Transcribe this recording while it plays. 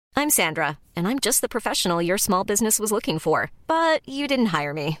I'm Sandra, and I'm just the professional your small business was looking for. But you didn't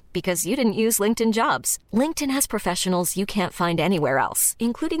hire me because you didn't use LinkedIn Jobs. LinkedIn has professionals you can't find anywhere else,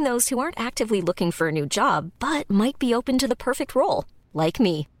 including those who aren't actively looking for a new job, but might be open to the perfect role, like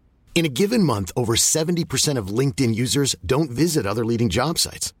me. In a given month, over 70% of LinkedIn users don't visit other leading job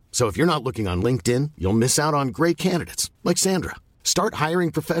sites. So if you're not looking on LinkedIn, you'll miss out on great candidates like Sandra. Start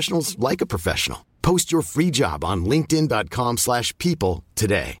hiring professionals like a professional. Post your free job on linkedin.com/people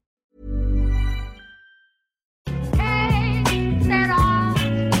today.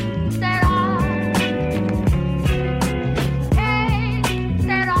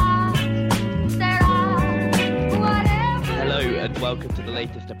 Welcome to the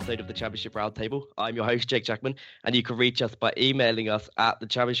latest episode of the Championship Roundtable. I'm your host, Jake Jackman, and you can reach us by emailing us at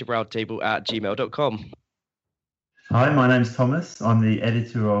thechampionshiproundtable@gmail.com. Hi, my name's Thomas. I'm the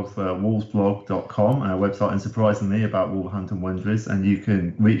editor of wolvesblog.com, a website, unsurprisingly, about Wolverhampton Wanderers. And you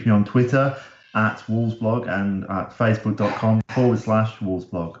can reach me on Twitter at wolvesblog and at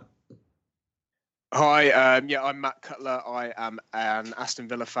facebook.com/wolvesblog. Hi, I'm Matt Cutler. I am an Aston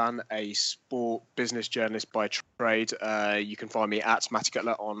Villa fan, a sport business journalist by trade. You can find me at Matty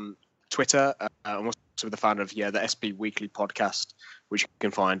Cutler on Twitter. I'm also the founder of the SB Weekly podcast, which you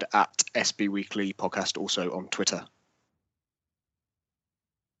can find at SB Weekly Podcast also on Twitter.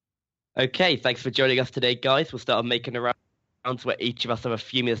 Okay, thanks for joining us today, guys. We'll start on making a rounds where each of us have a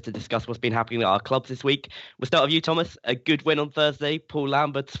few minutes to discuss what's been happening at our clubs this week. We'll start with you, Thomas. A good win on Thursday. Paul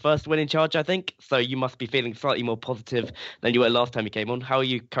Lambert's first win in charge, I think. So you must be feeling slightly more positive than you were last time you came on. How are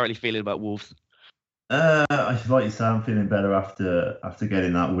you currently feeling about Wolves? Like you say, I'm feeling better after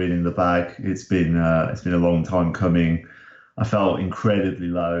getting that win in the bag. It's been a long time coming. I felt incredibly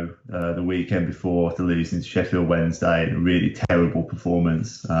low the weekend before to losing to Sheffield Wednesday, and a really terrible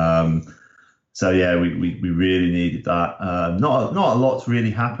performance. So yeah, we really needed that. Not a lot's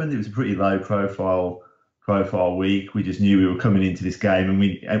really happened. It was a pretty low profile week. We just knew we were coming into this game, and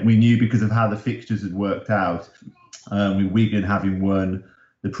we knew because of how the fixtures had worked out. With Wigan having won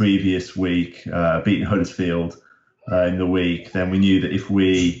the previous week, beating Huddersfield in the week, then we knew that if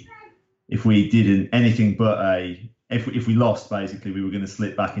we didn't anything but if we lost, basically we were going to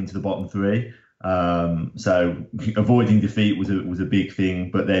slip back into the bottom three. So avoiding defeat was a big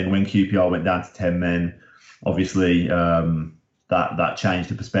thing, but then when QPR went down to 10 men, obviously that changed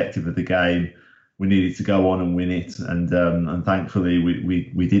the perspective of the game. We needed to go on and win it, and thankfully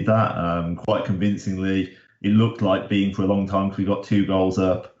we did that quite convincingly. It looked like being for a long time because we got 2 goals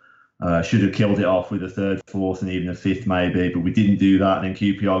up. Should have killed it off with a third, fourth, and even a fifth maybe, but we didn't do that. And then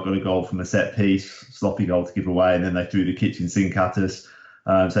QPR got a goal from a set piece, sloppy goal to give away, and then they threw the kitchen sink at us.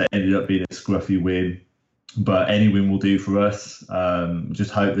 So it ended up being a scruffy win, but any win will do for us.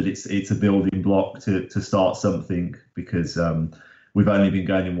 Just hope that it's a building block to start something, because we've only been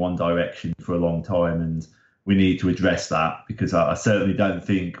going in one direction for a long time, and we need to address that, because I certainly don't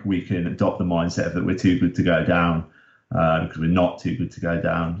think we can adopt the mindset that we're too good to go down, because we're not too good to go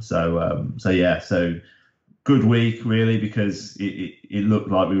down. So good week really, because it looked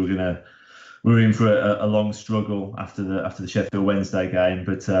like we were in for a long struggle after the Sheffield Wednesday game,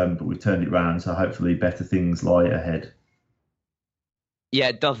 but we've turned it around, so hopefully better things lie ahead. Yeah,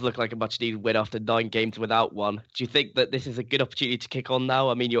 it does look like a much-needed win after 9 games without one. Do you think that this is a good opportunity to kick on now?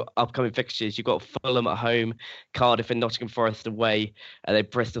 I mean, your upcoming fixtures, you've got Fulham at home, Cardiff and Nottingham Forest away, and then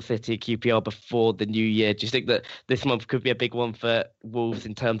Bristol City and QPR before the new year. Do you think that this month could be a big one for Wolves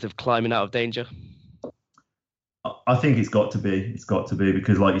in terms of climbing out of danger? I think it's got to be. It's got to be,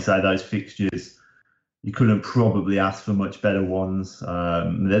 because, like you say, those fixtures, you couldn't probably ask for much better ones.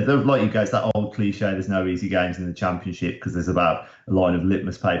 They're like you guys, that old cliche, there's no easy games in the Championship because there's about a line of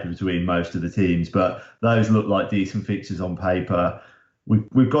litmus paper between most of the teams. But those look like decent fixtures on paper.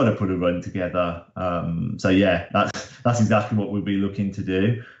 We've got to put a run together. So yeah, that's exactly what we'll be looking to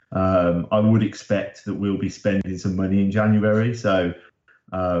do. I would expect that we'll be spending some money in January. So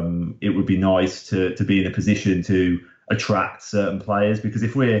it would be nice to be in a position to attract certain players, because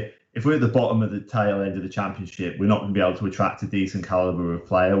if we're at the bottom of the tail end of the Championship, we're not going to be able to attract a decent calibre of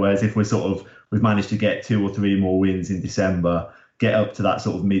player. Whereas if we've managed to get 2 or 3 more wins in December, get up to that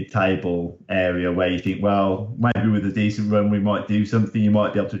sort of mid-table area where you think, well, maybe with a decent run we might do something. You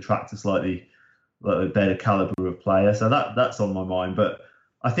might be able to attract a slightly better calibre of player. So that's on my mind. But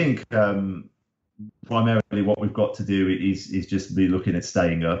I think primarily what we've got to do is just be looking at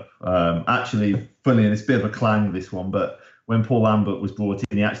staying up. Actually, funny, and it's a bit of a clang, this one, but when Paul Lambert was brought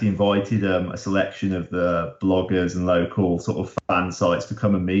in, he actually invited a selection of the bloggers and local sort of fan sites to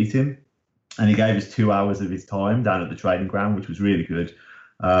come and meet him. And he gave us 2 hours of his time down at the training ground, which was really good.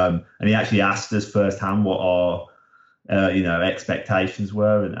 And he actually asked us firsthand what our expectations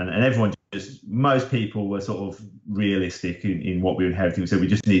were, and everyone most people were sort of realistic in what we were inheriting. So we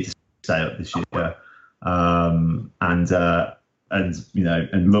just need to stay up this year, and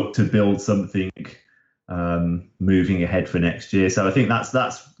look to build something moving ahead for next year. So I think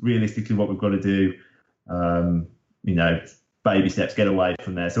that's realistically what we've got to do. Baby steps, get away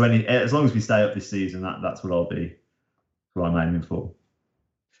from there. So as long as we stay up this season, that's what I'm aiming for.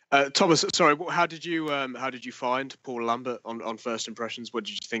 Thomas, sorry, how did you find Paul Lambert on first impressions? What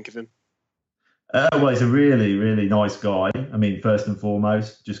did you think of him? Well, he's a really, really nice guy. I mean, first and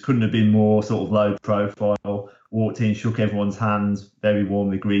foremost, just couldn't have been more sort of low profile. Walked in, shook everyone's hands, very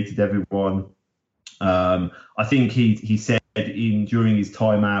warmly greeted everyone. I think he said during his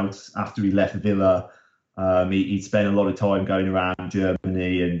time out after he left Villa, he'd spent a lot of time going around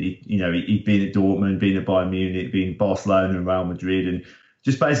Germany, and he'd been at Dortmund, been at Bayern Munich, been at Barcelona and Real Madrid, and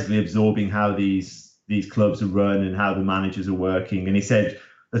just basically absorbing how these clubs are run and how the managers are working. And he said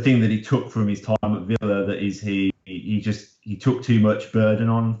the thing that he took from his time at Villa that is he took too much burden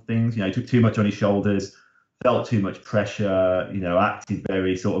on things. He took too much on his shoulders, felt too much pressure. Acted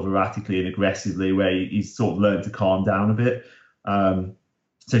very sort of erratically and aggressively, where he's sort of learned to calm down a bit.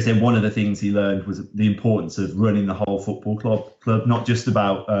 So he said one of the things he learned was the importance of running the whole football club, not just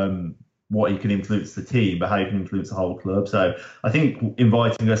about what he can influence the team, but how he can influence the whole club. So I think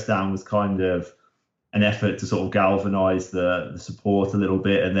inviting us down was kind of an effort to sort of galvanise the support a little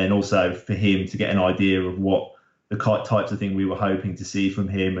bit, and then also for him to get an idea of what the types of thing we were hoping to see from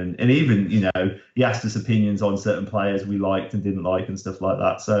him. And even, he asked us opinions on certain players we liked and didn't like and stuff like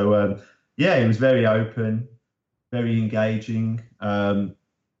that. So, he was very open, very engaging.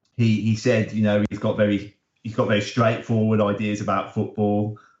 He said, he's got very straightforward ideas about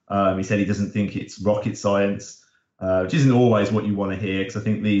football. He said he doesn't think it's rocket science, which isn't always what you want to hear, because I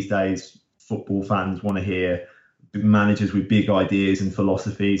think these days football fans want to hear managers with big ideas and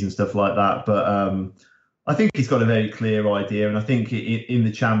philosophies and stuff like that. But I think he's got a very clear idea, and I think in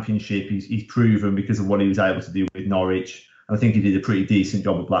the Championship he's proven because of what he was able to do with Norwich. And I think he did a pretty decent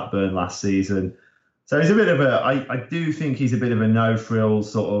job at Blackburn last season. So he's a bit of I do think he's a bit of a no-frills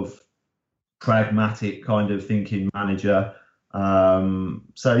sort of pragmatic kind of thinking manager. I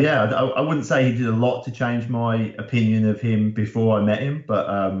wouldn't say he did a lot to change my opinion of him before I met him,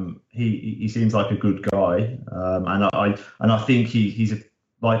 but he seems like a good guy, and I think he's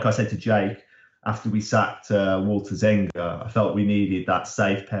like I said to Jake after we sacked Walter Zenga, I felt we needed that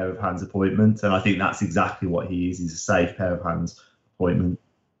safe pair of hands appointment, and I think that's exactly what he is. He's a safe pair of hands appointment.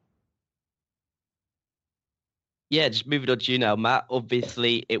 Yeah, just moving on to you now, Matt.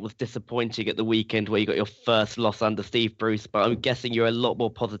 Obviously, it was disappointing at the weekend where you got your first loss under Steve Bruce, but I'm guessing you're a lot more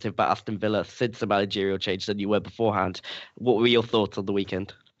positive about Aston Villa since the managerial change than you were beforehand. What were your thoughts on the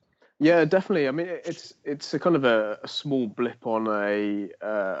weekend? Yeah, definitely. I mean, it's a kind of a small blip on a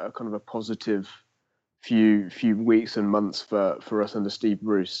kind of a positive few weeks and months for us under Steve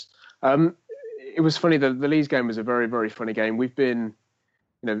Bruce. It was funny. The Leeds game was a very, very funny game. We've been,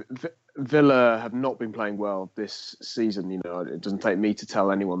 Villa have not been playing well this season. It doesn't take me to tell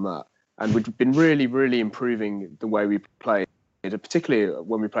anyone that. And we've been really, really improving the way we played, particularly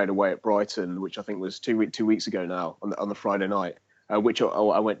when we played away at Brighton, which I think was 2 weeks ago now on the Friday night. Which I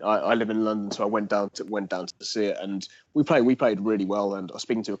live in London, so I went down to see it, and we played really well. And I was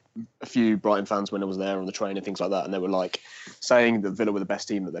speaking to a few Brighton fans when I was there on the train and things like that, and they were like saying that Villa were the best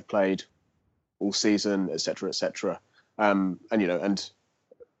team that they've played all season, etc., etc. And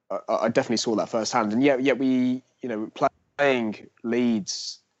I definitely saw that firsthand. And yet we, playing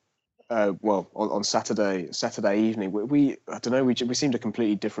Leeds, on Saturday evening, we seemed a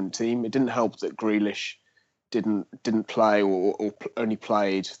completely different team. It didn't help that Grealish didn't play or only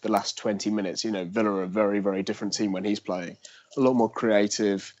played the last 20 minutes. Villa are a very, very different team when he's playing. A lot more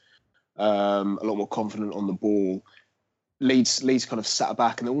creative, a lot more confident on the ball. Leeds kind of sat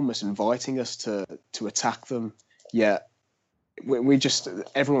back and they're almost inviting us to attack them. Yet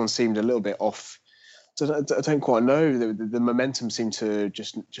everyone seemed a little bit off. So I don't quite know. The momentum seemed to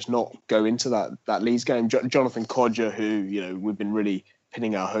just not go into that Leeds game. Jonathan Kodjia, who we've been really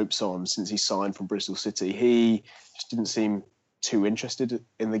pinning our hopes on since he signed from Bristol City, he just didn't seem too interested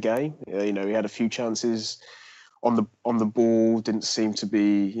in the game. He had a few chances on the ball, didn't seem to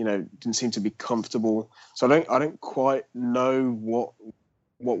be comfortable. So I don't quite know what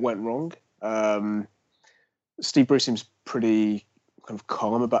went wrong. Steve Bruce seems pretty kind of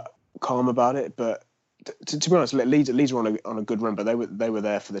calm about it, but to be honest, Leeds were on a good run, but they were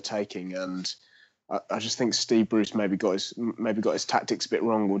there for the taking, and I just think Steve Bruce maybe got his tactics a bit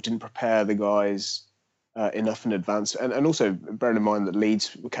wrong, or didn't prepare the guys enough in advance. And also bearing in mind that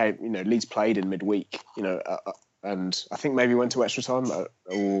Leeds played in midweek. and I think maybe went to extra time,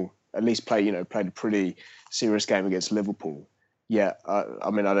 or at least played a pretty serious game against Liverpool. Yeah,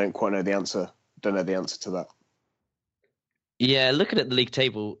 I mean, I don't quite know the answer. Don't know the answer to that. Yeah, looking at the league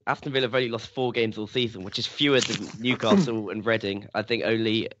table, Aston Villa have only lost 4 games all season, which is fewer than Newcastle and Reading. I think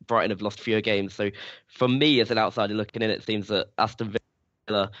only Brighton have lost fewer games. So for me, as an outsider looking in, it seems that Aston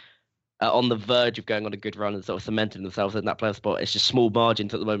Villa are on the verge of going on a good run and sort of cementing themselves in that playoff spot. It's just small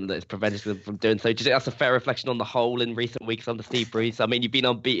margins at the moment that is preventing them from doing so. Do you think that's a fair reflection on the whole in recent weeks under Steve Bruce? I mean, you've been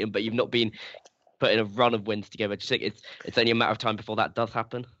unbeaten, but you've not been putting a run of wins together. Do you think it's only a matter of time before that does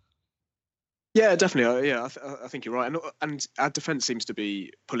happen? Yeah, definitely. Yeah, I think you're right, and our defence seems to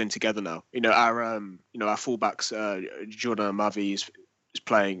be pulling together now. Our fullbacks, Jordan Amavi is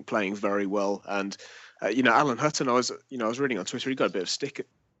playing very well, and Alan Hutton. I was reading on Twitter, he got a bit of stick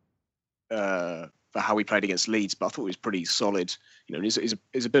for how he played against Leeds, but I thought he was pretty solid. He's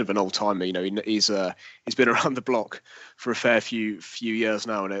a bit of an old timer. He's been around the block for a fair few years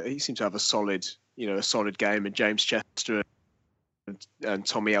now, and he seems to have a solid game. And James Chester and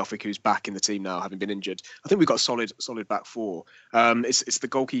Tommy Elphick, who's back in the team now, having been injured. I think we've got solid back four. It's the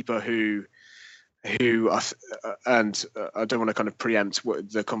goalkeeper who I don't want to kind of preempt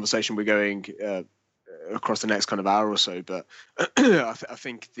the conversation we're going across the next kind of hour or so, but I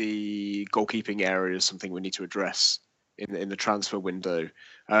think the goalkeeping area is something we need to address in the transfer window.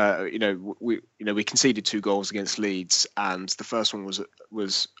 We conceded 2 goals against Leeds, and the first one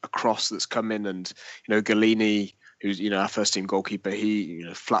was a cross that's come in, and Galini, who's our first team goalkeeper, he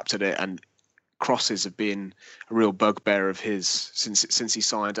flapped at it, and crosses have been a real bugbear of his since he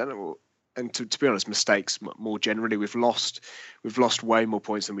signed. And to be honest, mistakes more generally. We've lost way more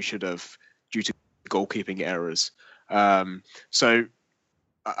points than we should have due to goalkeeping errors. So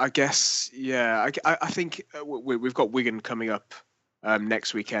I guess, yeah, I think we've got Wigan coming up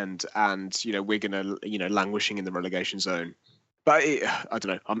next weekend, and Wigan are languishing in the relegation zone. But I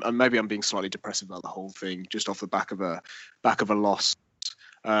don't know. Maybe I'm being slightly depressive about the whole thing, just off the back of a loss.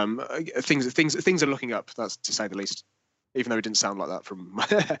 Things are looking up. That's to say the least. Even though it didn't sound like that from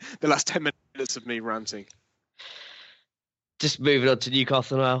the last 10 minutes of me ranting. Just moving on to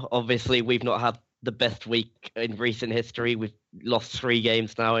Newcastle now. Obviously, we've not had the best week in recent history. We've lost 3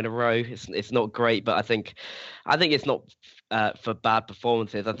 games now in a row. It's not great, but I think it's not for bad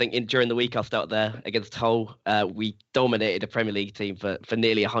performances. I think during the week I'll start there against Hull. We dominated a Premier League team for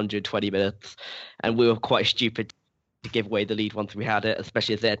nearly 120 minutes, and we were quite stupid to give away the lead once we had it,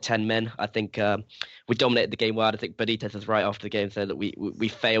 especially as they had 10 men. I think we dominated the game well. I think Benitez is right after the game said that we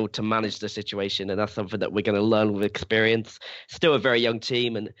failed to manage the situation, and that's something that we're going to learn with experience. Still a very young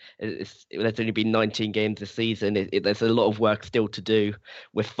team, and there's only been 19 games this season. There's a lot of work still to do.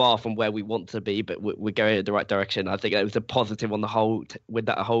 We're far from where we want to be, but we're going in the right direction. I think it was a positive on the whole with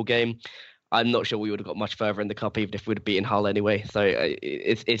that whole game. I'm not sure we would have got much further in the cup even if we'd have beaten Hull anyway. So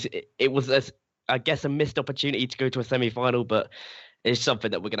it was I guess a missed opportunity to go to a semi-final, but it's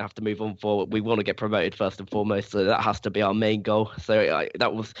something that we're going to have to move on for. We want to get promoted first and foremost, so that has to be our main goal. So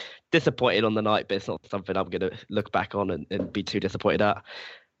that was disappointing on the night, but it's not something I'm going to look back on and be too disappointed at.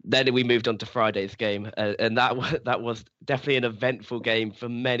 Then we moved on to Friday's game, and that was definitely an eventful game for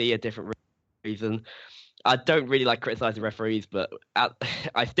many a different reason. I don't really like criticising referees, but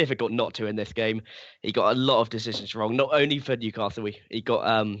it's difficult not to in this game. He got a lot of decisions wrong, not only for Newcastle.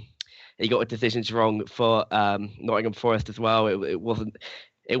 He got decisions wrong for Nottingham Forest as well. It wasn't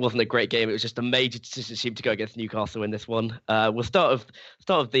a great game. It was just a major decision seemed to go against Newcastle in this one. We'll start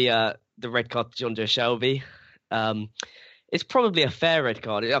of the red card to Jonjo Shelvey. It's probably a fair red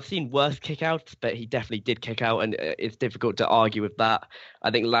card. I've seen worse kickouts, but he definitely did kick out, and it's difficult to argue with that.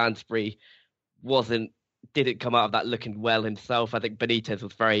 I think Lansbury didn't come out of that looking well himself. I think Benitez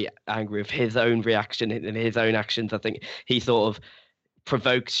was very angry with his own reaction and his own actions. I think he sort of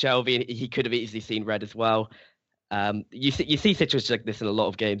provoked Shelvey, and he could have easily seen red as well. You see situations like this in a lot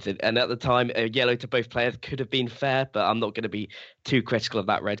of games, and at the time, a yellow to both players could have been fair, but I'm not going to be too critical of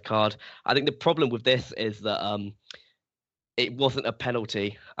that red card. I think the problem with this is that it wasn't a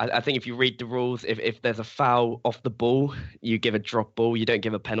penalty. I think if you read the rules, if there's a foul off the ball, you give a drop ball, you don't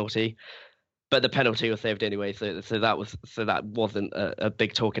give a penalty. But the penalty was saved anyway, so that wasn't a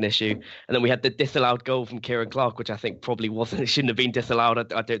big talking issue. And then we had the disallowed goal from Kieran Clark, which I think probably shouldn't have been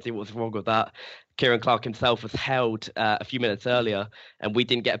disallowed. I don't see what's wrong with that. Kieran Clark himself was held a few minutes earlier, and we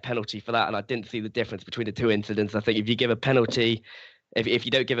didn't get a penalty for that. And I didn't see the difference between the two incidents. I think if you give a penalty, if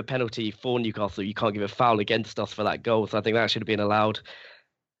you don't give a penalty for Newcastle, you can't give a foul against us for that goal. So I think that should have been allowed.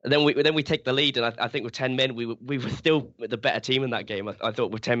 And then we take the lead, and I think with 10 men, we were still the better team in that game. I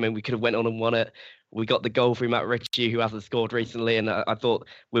thought with 10 men, we could have went on and won it. We got the goal through Matt Ritchie, who hasn't scored recently, and I thought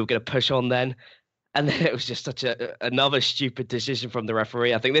we were going to push on then. And then it was just such another stupid decision from the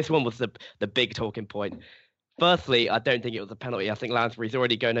referee. I think this one was the big talking point. Firstly, I don't think it was a penalty. I think Lansbury's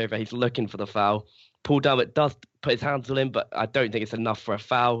already going over. He's looking for the foul. Paul Dummett does put his hands on him, but I don't think it's enough for a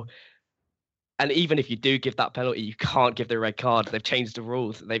foul. And even if you do give that penalty, you can't give the red card. They've changed the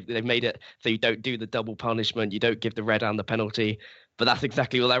rules. They've made it so you don't do the double punishment. You don't give the red and the penalty. But that's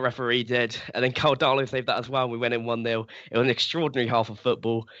exactly what that referee did. And then Carl Darlow saved that as well. And we went in 1-0. It was an extraordinary half of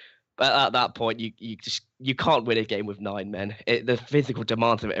football. But at that point, you can't win a game with 9 men. The physical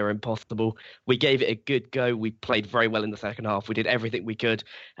demands of it are impossible. We gave it a good go. We played very well in the second half. We did everything we could,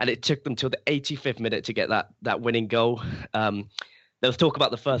 and it took them till the 85th minute to get that winning goal. There was talk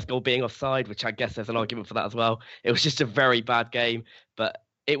about the first goal being offside, which I guess there's an argument for that as well. It was just a very bad game, but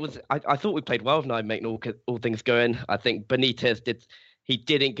it was. I thought we played well with 9 men, all things going. I think Benitez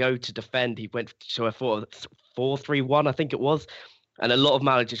didn't go to defend. He went to a 4-3-1, I think it was. And a lot of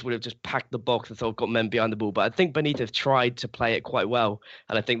managers would have just packed the box and sort of got men behind the ball. But I think Benitez tried to play it quite well.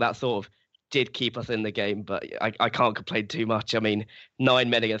 And I think that sort of did keep us in the game. But I can't complain too much. I mean, 9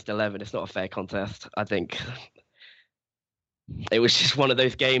 men against 11, it's not a fair contest. I think it was just one of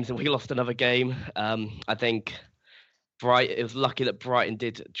those games and we lost another game. I think it was lucky that Brighton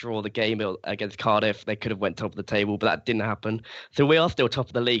did draw the game against Cardiff. They could have went top of the table, but that didn't happen. So we are still top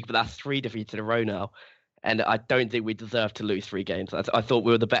of the league, but that's 3 defeats in a row now. And I don't think we deserve to lose 3 games. I thought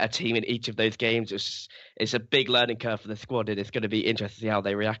we were the better team in each of those games. It's a big learning curve for the squad, and it's going to be interesting to see how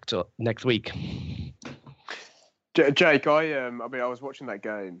they react to it next week. Jake, I was watching that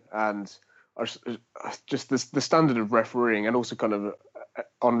game, and just the standard of refereeing, and also kind of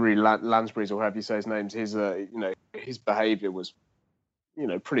Henri Lansbury's, or however you say his name, his behaviour was,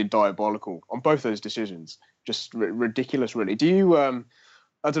 pretty diabolical on both those decisions. Just ridiculous, really. Do you?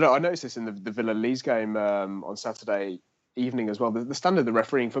 I don't know. I noticed this in the Villa Leeds game on Saturday evening as well. The standard of the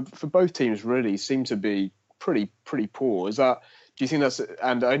refereeing for both teams really seemed to be pretty poor. Do you think that's?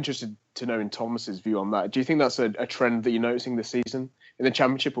 And I'm interested to know in Thomas's view on that. Do you think that's a trend that you're noticing this season in the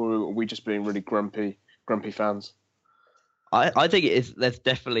Championship, or are we just being really grumpy fans? I think it is. There's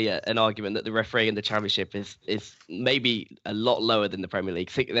definitely an argument that the refereeing in the Championship is maybe a lot lower than the Premier League.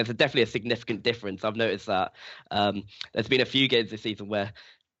 There's definitely a significant difference. I've noticed that. There's been a few games this season where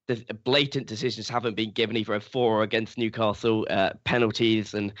the blatant decisions haven't been given, either for or against Newcastle,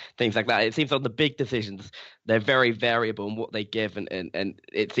 penalties and things like that. It seems on the big decisions, they're very variable in what they give. And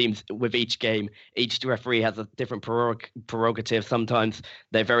it seems with each game, each referee has a different prerogative. Sometimes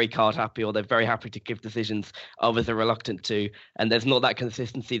they're very card happy, or they're very happy to give decisions. Others are reluctant to. And there's not that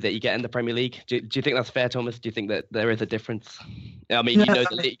consistency that you get in the Premier League. Do you think that's fair, Thomas? Do you think that there is a difference? I mean, you know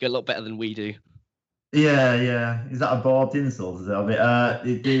the league a lot better than we do. Yeah. Is that a barbed insult? Is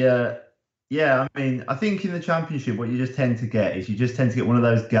it? Yeah, I mean, I think in the Championship, what you just tend to get one of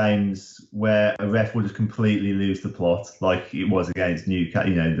those games where a ref will just completely lose the plot, like it was against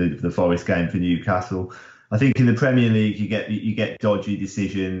Newcastle, the Forest game for Newcastle. I think in the Premier League, you get dodgy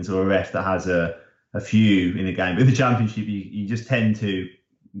decisions, or a ref that has a few in a game. But in the Championship, you just tend to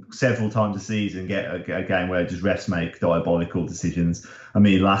several times a season get a game where just refs make diabolical decisions. I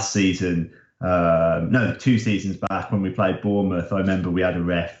mean, last season. 2 seasons back when we played Bournemouth, I remember we had a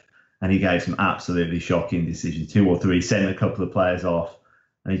ref and he gave some absolutely shocking decisions, 2 or 3, sent a couple of players off,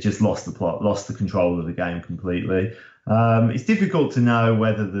 and he just lost the control of the game completely. It's difficult to know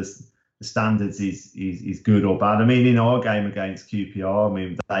whether the standards is good or bad. I mean, in our game against QPR, I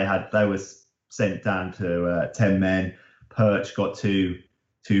mean, they were sent down to 10 men. Perch got two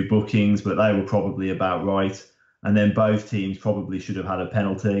bookings, but they were probably about right. And then both teams probably should have had a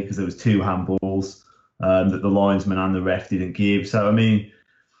penalty because there was 2 handballs that the linesman and the ref didn't give. So, I mean,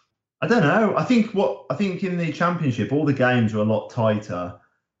 I don't know. I think in the Championship, all the games are a lot tighter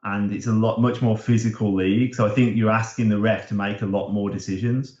and it's a much more physical league. So I think you're asking the ref to make a lot more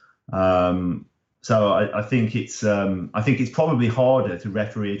decisions. So I think it's probably harder to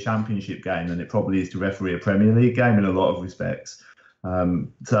referee a Championship game than it probably is to referee a Premier League game in a lot of respects.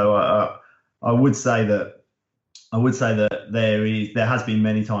 So I would say that there has been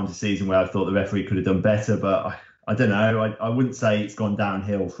many times this season where I thought the referee could have done better, but I don't know. I wouldn't say it's gone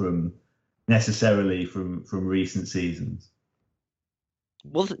downhill necessarily from recent seasons.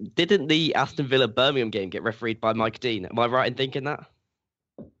 Didn't the Aston Villa Birmingham game get refereed by Mike Dean? Am I right in thinking that?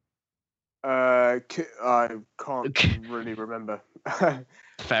 I can't really remember.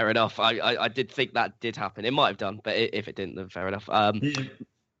 Fair enough. I did think that did happen. It might have done, but if it didn't, then fair enough. Yeah.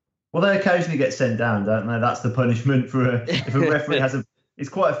 Well, they occasionally get sent down, don't they? That's the punishment if a referee has a. It's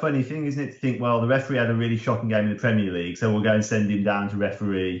quite a funny thing, isn't it, to think, well, the referee had a really shocking game in the Premier League, so we'll go and send him down to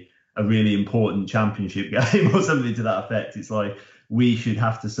referee a really important Championship game or something to that effect. It's like we should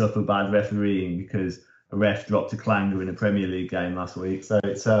have to suffer bad refereeing because a ref dropped a clanger in a Premier League game last week. So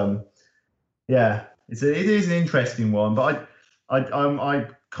it's it is an interesting one, but I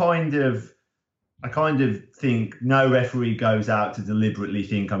kind of think no referee goes out to deliberately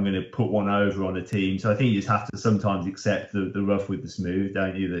think I'm going to put one over on a team. So I think you just have to sometimes accept the rough with the smooth,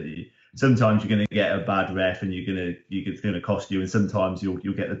 don't you? That sometimes you're going to get a bad ref and it's going to cost you, and sometimes you'll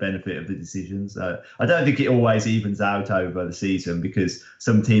get the benefit of the decisions. I don't think it always evens out over the season because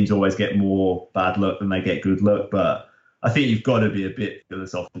some teams always get more bad luck than they get good luck. But I think you've got to be a bit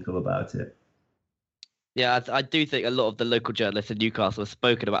philosophical about it. Yeah, I do think a lot of the local journalists in Newcastle have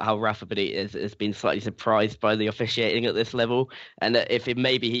spoken about how Rafa Benitez has been slightly surprised by the officiating at this level, and if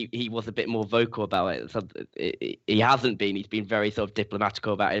maybe he was a bit more vocal about it. So he hasn't been. He's been very sort of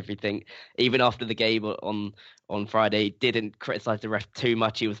diplomatical about everything. Even after the game on Friday, he didn't criticise the ref too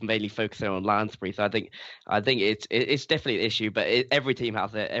much. He was mainly focusing on Lansbury. So I think it's definitely an issue, but every team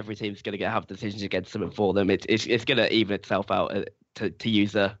has it. Every team's going to have decisions against them for them. It's going to even itself out to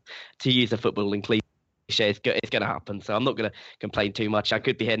use a footballing cliche. It's going to happen, so I'm not going to complain too much. I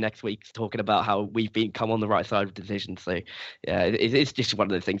could be here next week talking about how we've come on the right side of decisions. So yeah, it's just one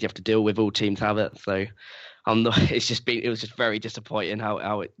of the things you have to deal with. All teams have it. So I'm not. It was just very disappointing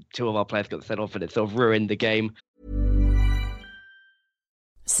how two of our players got sent off, and it sort of ruined the game.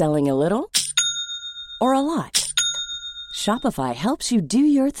 Selling a little or a lot? Shopify helps you do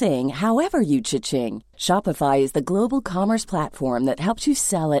your thing however you cha-ching. Shopify is the global commerce platform that helps you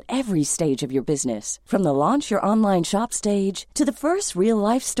sell at every stage of your business. From the launch your online shop stage to the first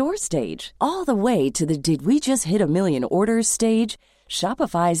real-life store stage, all the way to the did we just hit a million orders stage.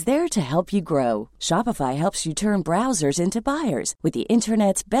 Shopify is there to help you grow. Shopify helps you turn browsers into buyers with the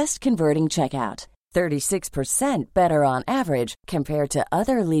internet's best converting checkout. 36% better on average compared to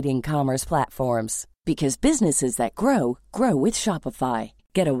other leading commerce platforms. Because businesses that grow with Shopify.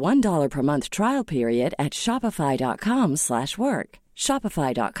 Get a $1 per month trial period at shopify.com/work.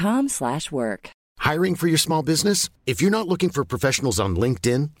 Shopify.com/work. Hiring for your small business? If you're not looking for professionals on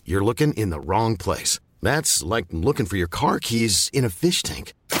LinkedIn, you're looking in the wrong place. That's like looking for your car keys in a fish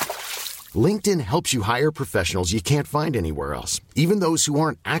tank. LinkedIn helps you hire professionals you can't find anywhere else, even those who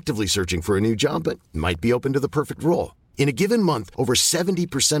aren't actively searching for a new job but might be open to the perfect role. In a given month, over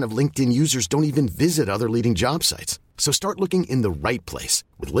 70% of LinkedIn users don't even visit other leading job sites. So start looking in the right place.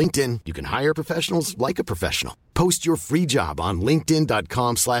 With LinkedIn, you can hire professionals like a professional. Post your free job on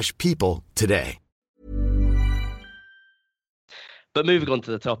linkedin.com/people today. But moving on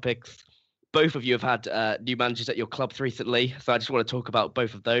to the topics, both of you have had new managers at your clubs recently. So I just want to talk about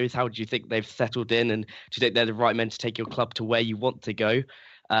both of those. How do you think they've settled in? And do you think they're the right men to take your club to where you want to go?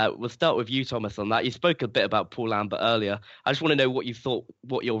 We'll start with you, Thomas, on that. You spoke a bit about Paul Lambert earlier. I just want to know what you thought,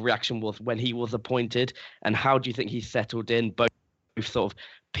 what your reaction was when he was appointed, and how do you think he's settled in, both sort of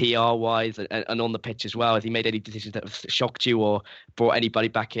PR-wise and on the pitch as well? Has he made any decisions that have shocked you or brought anybody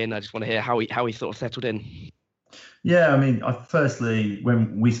back in? I just want to hear how he sort of settled in. Yeah, I mean, firstly,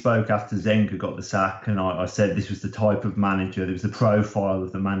 when we spoke after Zenga got the sack, and I said this was the type of manager, there was the profile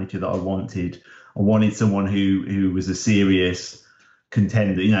of the manager that I wanted. I wanted someone who was a serious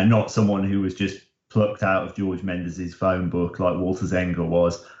contender, not someone who was just plucked out of George Mendes' phone book like Walter Zenga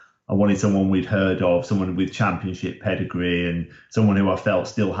was. I wanted someone we'd heard of, someone with championship pedigree, and someone who I felt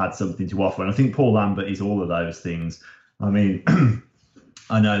still had something to offer. And I think Paul Lambert is all of those things. I mean,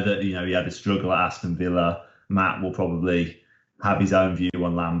 I know that, he had a struggle at Aston Villa. Matt will probably have his own view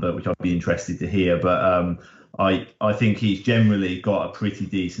on Lambert, which I'd be interested to hear. But I think he's generally got a pretty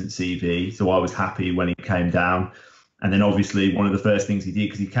decent CV. So I was happy when he came down. And then obviously one of the first things he did,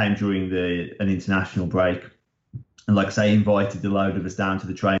 because he came during an international break, and like I say, invited a load of us down to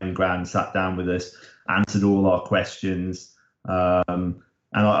the training ground, sat down with us, answered all our questions. And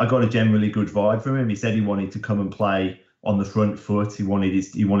I got a generally good vibe from him. He said he wanted to come and play on the front foot. He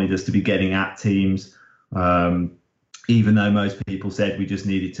wanted us to be getting at teams, even though most people said we just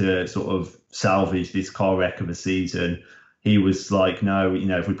needed to sort of salvage this car wreck of a season. He was like, no,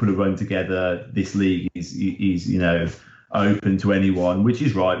 if we put a run together, this league is open to anyone, which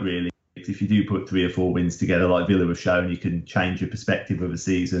is right, really. If you do put 3 or 4 wins together, like Villa have shown, you can change your perspective of a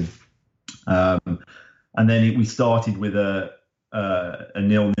season. And then we started with a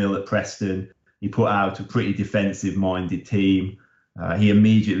 0-0 at Preston. He put out a pretty defensive-minded team. He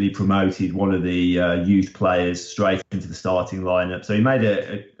immediately promoted one of the youth players straight into the starting lineup. So he made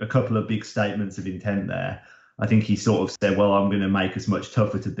a couple of big statements of intent there. I think he sort of said, well, I'm going to make us much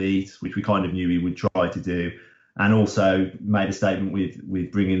tougher to beat, which we kind of knew he would try to do. And also made a statement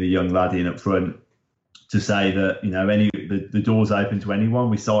with bringing the young lad in up front to say that, the door's open to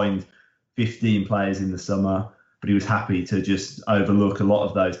anyone. We signed 15 players in the summer. but he was happy to just overlook a lot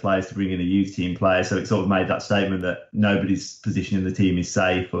of those players to bring in a youth team player. So it sort of made that statement that nobody's position in the team is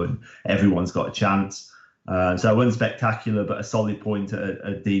safe and everyone's got a chance. So it wasn't spectacular, but a solid point at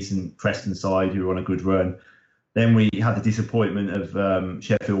a decent Preston side who were on a good run. Then we had the disappointment of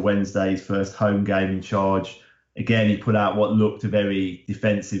Sheffield Wednesday's first home game in charge. Again, he put out what looked a very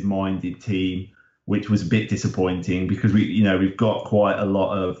defensive-minded team, which was a bit disappointing because we've got quite a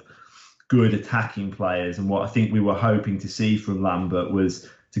lot of good attacking players, and what I think we were hoping to see from Lambert was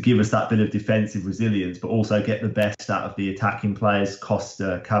to give us that bit of defensive resilience, but also get the best out of the attacking players,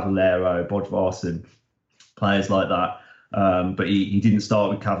 Costa, Cavallero, Bodvarsson, players like that. But he didn't start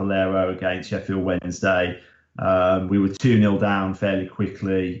with Cavallero against Sheffield Wednesday. We were 2-0 down fairly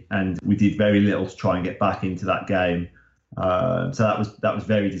quickly, and we did very little to try and get back into that game. So that was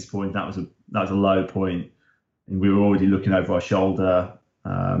very disappointing. That was a low point, and we were already looking over our shoulder.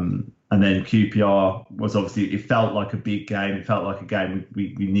 And then QPR was obviously, it felt like a big game. It felt like a game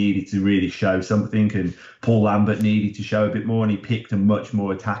we needed to really show something, and Paul Lambert needed to show a bit more, and he picked a much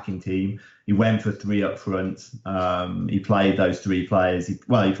more attacking team. He went for 3 up front. He played those 3 players. He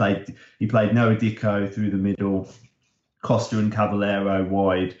played Noah Dicko through the middle, Costa and Cavallero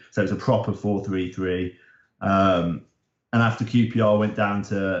wide. So it was a proper 4-3-3. And after QPR went down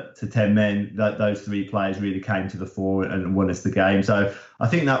to 10 men, those 3 players really came to the fore and won us the game. So I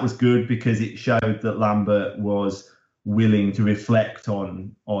think that was good because it showed that Lambert was willing to reflect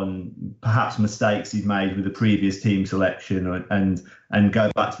on perhaps mistakes he'd made with the previous team selection and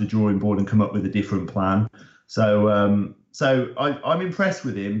go back to the drawing board and come up with a different plan. So I'm impressed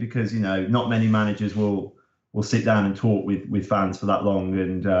with him because not many managers will sit down and talk with fans for that long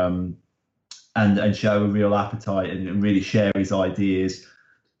and show a real appetite and really share his ideas.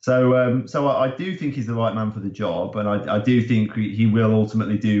 So I do think he's the right man for the job, and I do think he will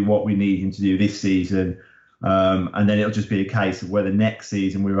ultimately do what we need him to do this season. And then it'll just be a case of whether next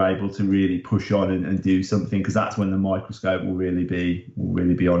season we're able to really push on and do something, because that's when the microscope will really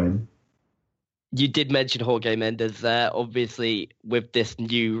be on him. You did mention Jorge Mendes there. Obviously, with this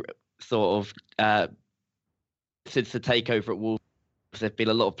new sort of since the takeover at Wolves, there's been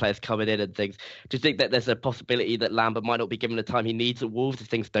a lot of players coming in and things. Do you think that there's a possibility that Lambert might not be given the time he needs at Wolves if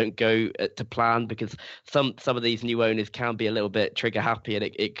things don't go to plan? Because some of these new owners can be a little bit trigger happy, and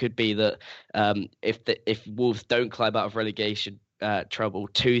it could be that if Wolves don't climb out of relegation trouble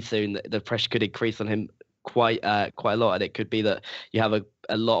too soon, the pressure could increase on him quite a lot, and it could be that you have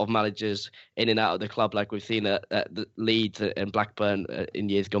a lot of managers in and out of the club, like we've seen at the Leeds and Blackburn in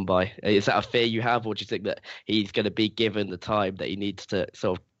years gone by. Is that a fear you have, or do you think that he's going to be given the time that he needs to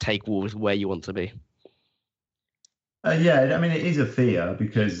sort of take Wolves where you want to be? Yeah, I mean, it is a fear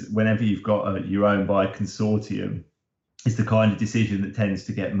because whenever you've got you're owned by a consortium, it's the kind of decision that tends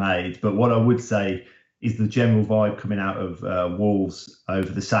to get made. But what I would say is the general vibe coming out of Wolves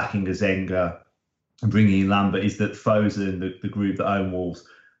over the sacking of Zenga and bringing in Lambert is that Fosun, the group that own Wolves,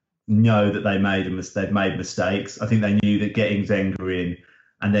 know that they've made mistakes. I think they knew that getting Zenga in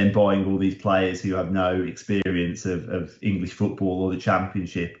and then buying all these players who have no experience of English football or the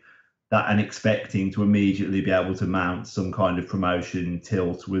Championship, and expecting to immediately be able to mount some kind of promotion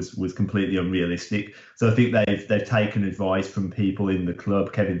tilt was completely unrealistic. So I think they've taken advice from people in the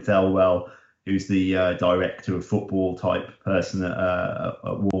club. Kevin Thelwell, who's the director of football type person at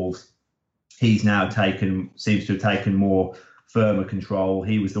Wolves, he's now seems to have taken more firmer control.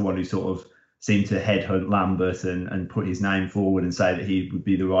 He was the one who sort of seemed to headhunt Lambert and put his name forward and say that he would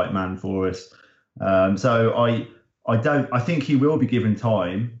be the right man for us. So I think he will be given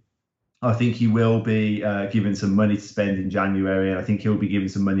time. I think he will be given some money to spend in January, and I think he'll be given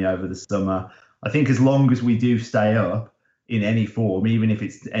some money over the summer. I think as long as we do stay up in any form, even if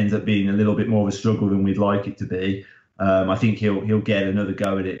it ends up being a little bit more of a struggle than we'd like it to be, I think he'll get another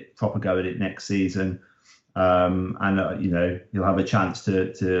proper go at it next season, and he'll have a chance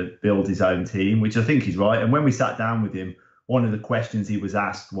to build his own team, which I think is right. And when we sat down with him, one of the questions he was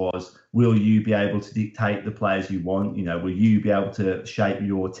asked was, "Will you be able to dictate the players you want? Will you be able to shape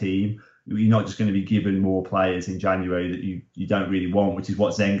your team? You're not just going to be given more players in January that you don't really want," which is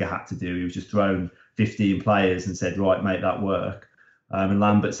what Zenga had to do. He was just thrown 15 players and said, "Right, make that work." And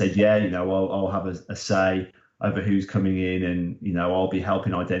Lambert said, "Yeah, I'll have a say over who's coming in, and I'll be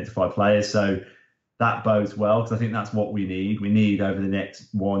helping identify players." So that bodes well, because I think that's what we need. We need over the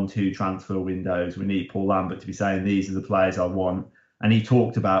next 1-2 transfer windows, we need Paul Lambert to be saying, "These are the players I want." And he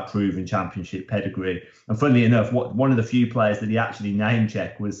talked about proven Championship pedigree. And funnily enough, one of the few players that he actually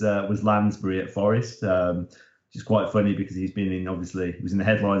name-checked was Lansbury at Forest, which is quite funny because he was in the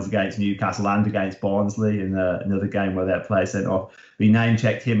headlines against Newcastle and against Barnsley in another game where their player sent off. But he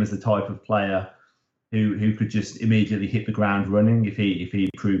name-checked him as the type of player who could just immediately hit the ground running if he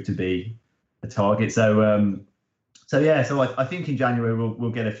proved to be a target. So I think in January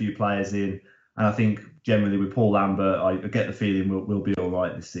we'll get a few players in, and I think generally with Paul Lambert, I get the feeling we'll be all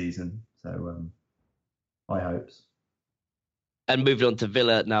right this season. So high hopes. And moving on to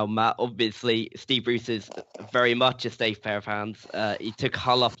Villa now, Matt. Obviously, Steve Bruce is very much a safe pair of hands. He took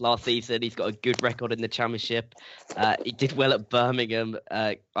Hull off last season. He's got a good record in the Championship. He did well at Birmingham,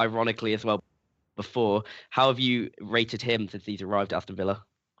 ironically as well, before. How have you rated him since he's arrived at Aston Villa?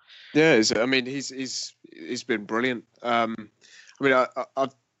 Yeah, he's been brilliant. I've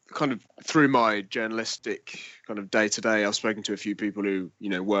kind of, through my journalistic kind of day-to-day, I've spoken to a few people who,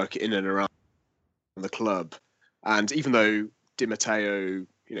 work in and around the club. And even though Di Matteo,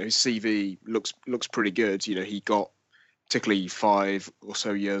 his CV looks pretty good. He got, particularly 5 or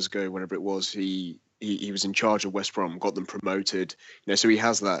so years ago, whenever it was, he was in charge of West Brom, got them promoted. So he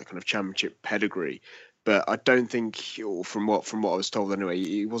has that kind of Championship pedigree. But I don't think, or from what I was told anyway,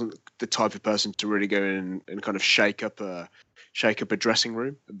 he wasn't the type of person to really go in and kind of shake up a dressing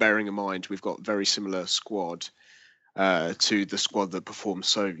room. Bearing in mind we've got very similar squad to the squad that performed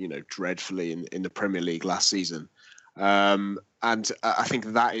so dreadfully in the Premier League last season. And I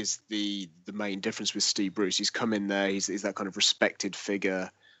think that is the main difference with Steve Bruce. He's come in there. He's that kind of respected figure.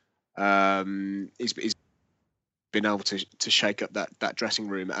 He's been able to shake up that dressing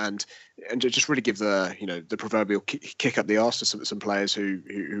room and just really give the proverbial kick up the arse to some players who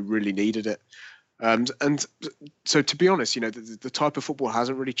really needed it. And so, to be honest, the type of football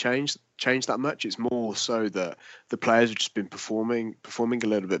hasn't really changed that much. It's more so that the players have just been performing a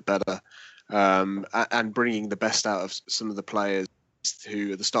little bit better. And bringing the best out of some of the players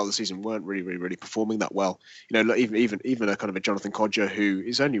who at the start of the season weren't really performing that well. Even a kind of a Jonathan Kodjia, who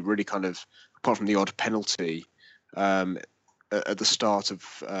is only really kind of, apart from the odd penalty at the start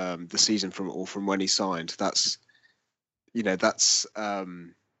of the season from when he signed.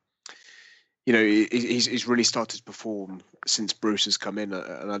 He's really started to perform since Bruce has come in,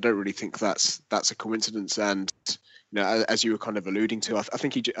 and I don't really think that's a coincidence. And as you were kind of alluding to, I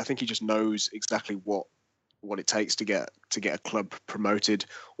think he just knows exactly what it takes to get a club promoted.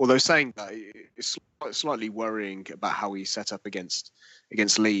 Although saying that, it's slightly worrying about how he set up against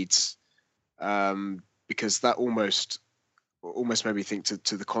Leeds, because that almost made me think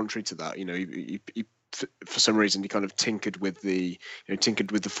to the contrary to that. He for some reason he kind of tinkered with the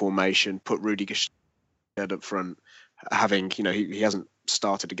formation, put Rudy Gestede up front, having he hasn't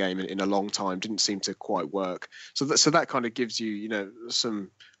started a game in a long time, didn't seem to quite work. So that kind of gives you some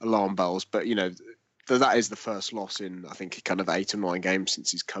alarm bells. But that is the first loss in, I think, kind of 8 or 9 games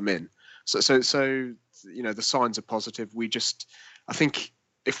since he's come in. So the signs are positive. I think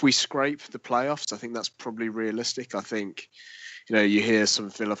if we scrape the playoffs, I think that's probably realistic. I think you hear some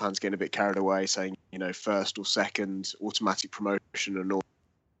Villa fans getting a bit carried away, saying first or second, automatic promotion and all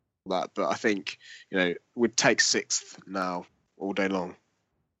that. But I think we'd take 6th now all day long.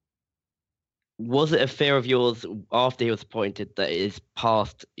 Was it a fear of yours after he was appointed that his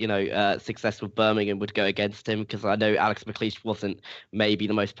past, success with Birmingham would go against him? Because I know Alex McLeish wasn't maybe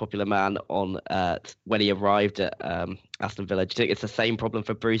the most popular man on when he arrived at Aston Villa. Do you think it's the same problem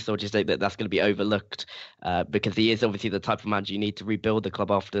for Bruce, or do you think that that's going to be overlooked because he is obviously the type of manager you need to rebuild the club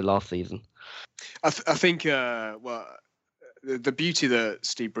after last season? I think, the beauty that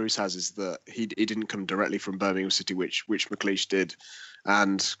Steve Bruce has is that he didn't come directly from Birmingham City, which McLeish did,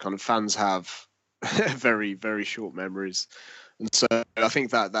 and kind of fans have very, very short memories. And so I think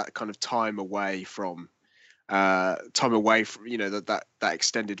that kind of time away from that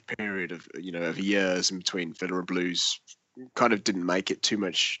extended period of of years in between Villa and Blues kind of didn't make it too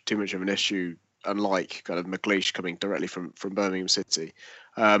much of an issue, unlike kind of McLeish coming directly from Birmingham City.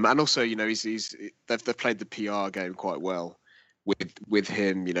 And also they've played the PR game quite well with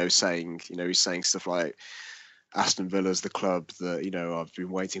him, saying he's saying stuff like Aston Villa's the club that I've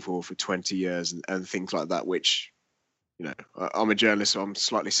been waiting for 20 years and things like that, which I'm a journalist, so I'm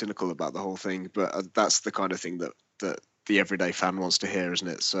slightly cynical about the whole thing, but that's the kind of thing that the everyday fan wants to hear, isn't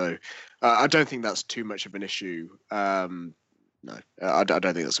it? So I don't think that's too much of an issue. No, I don't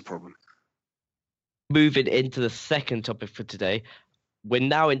think that's a problem. Moving into the second topic for today. We're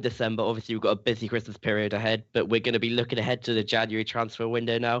now in December. Obviously, we've got a busy Christmas period ahead, but we're going to be looking ahead to the January transfer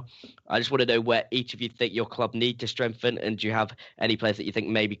window now. I just want to know where each of you think your club need to strengthen, and do you have any players that you think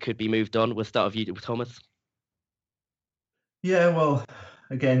maybe could be moved on? We'll start with you, Thomas. Yeah, well,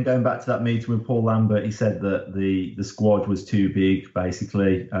 again, going back to that meeting with Paul Lambert, he said that the squad was too big,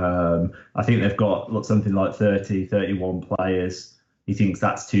 basically. I think they've got something like 31 players. He thinks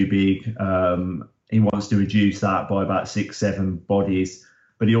that's too big. He wants to reduce that by about 6-7 bodies.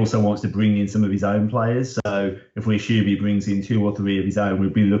 but he also wants to bring in some of his own players. So if we assume he brings in 2 or 3 of his own,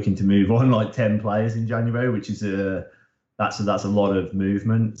 we'd be looking to move on like 10 players in January, which is that's a lot of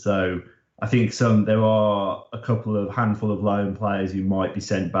movement. So I think there are a handful of loan players who might be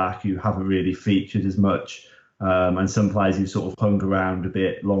sent back who haven't really featured as much, and some players who sort of hung around a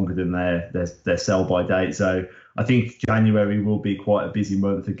bit longer than their sell-by date. So I think January will be quite a busy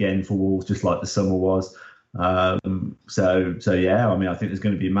month again for Wolves, just like the summer was. So yeah, I mean, I think there's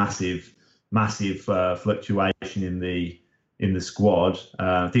going to be massive fluctuation in the squad.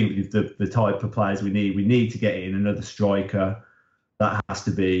 I think the type of players we need to get in another striker. That has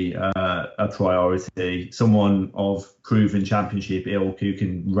to be a priority. Someone of proven championship ilk who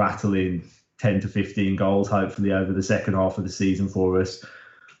can rattle in 10 to 15 goals, hopefully over the second half of the season for us,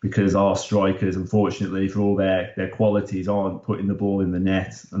 because our strikers, unfortunately, for all their qualities, aren't putting the ball in the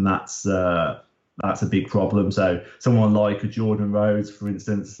net, and that's a big problem. So someone like a Jordan Rhodes, for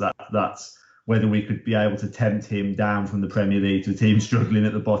instance, that's whether we could be able to tempt him down from the Premier League to a team struggling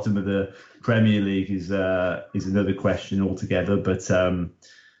at the bottom of the Premier League is another question altogether.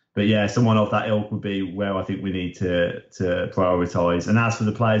 But yeah, someone of that ilk would be where I think we need to prioritise. And as for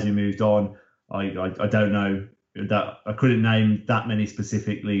the players who moved on, I don't know that I couldn't name that many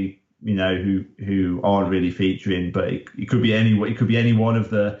specifically, who aren't really featuring, but it could be any one of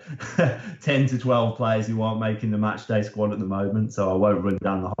the 10 to 12 players who aren't making the match day squad at the moment. So I won't run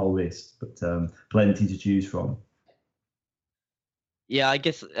down the whole list, but plenty to choose from. Yeah, I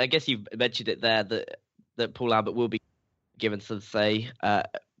guess you mentioned it there that Paul Lambert will be given some say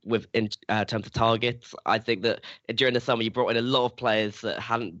in terms of targets. I think that during the summer you brought in a lot of players that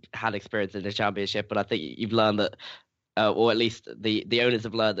hadn't had experience in the Championship, but I think you've learned that. Or at least the owners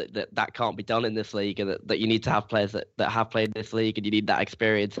have learned that can't be done in this league, and that you need to have players that have played in this league, and you need that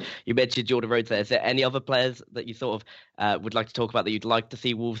experience. You mentioned Jordan Rhodes there. Is there any other players that you sort of would like to talk about that you'd like to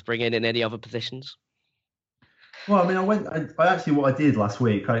see Wolves bring in any other positions? Well, I mean, I actually what I did last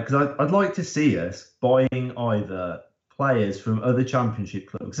week, because I'd like to see us buying either players from other Championship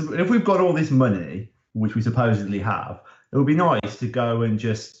clubs. If we've got all this money, which we supposedly have, it would be nice to go and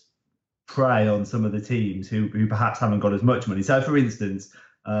just prey on some of the teams who perhaps haven't got as much money. So, for instance,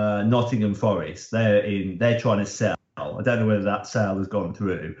 Nottingham Forest, they're trying to sell. I don't know whether that sale has gone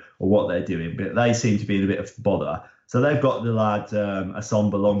through or what they're doing, but they seem to be in a bit of bother. So they've got the lad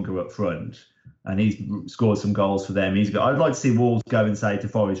Assomba Longa up front, and he's scored some goals for them. I'd like to see Wolves go and say to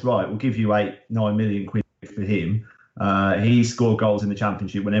Forest, right, we'll give you 8-9 million quid for him. He's scored goals in the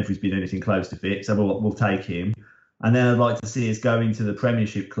Championship whenever he's been anything close to fit, so we'll take him. And then I'd like to see us go into the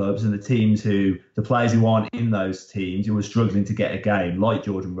Premiership clubs and the players who aren't in those teams who are struggling to get a game, like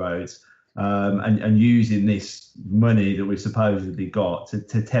Jordan Rhodes, and using this money that we've supposedly got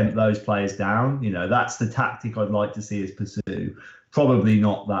to tempt those players down. That's the tactic I'd like to see us pursue. Probably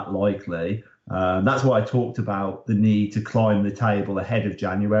not that likely. That's why I talked about the need to climb the table ahead of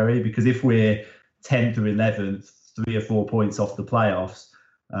January, because if we're 10th or 11th, 3 or 4 points off the playoffs,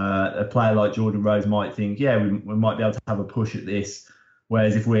 a player like Jordan Rhodes might think, yeah, we might be able to have a push at this.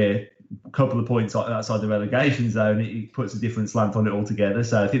 Whereas if we're a couple of points outside the relegation zone, it puts a different slant on it altogether.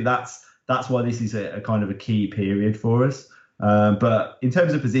 So I think that's why this is a kind of a key period for us. But in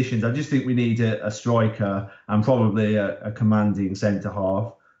terms of positions, I just think we need a striker and probably a commanding centre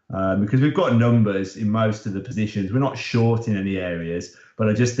half, because we've got numbers in most of the positions. We're not short in any areas, but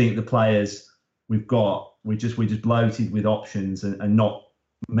I just think the players we've got, we're just bloated with options, and not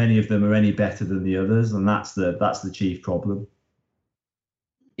many of them are any better than the others, and that's the chief problem.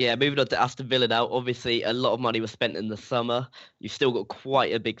 Yeah, moving on to Aston Villa now. Obviously, a lot of money was spent in the summer. You've still got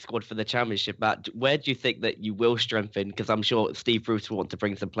quite a big squad for the Championship, Matt. Where do you think that you will strengthen? Because I'm sure Steve Bruce will want to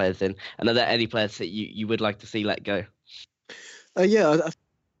bring some players in. And are there any players that you would like to see let go? Yeah,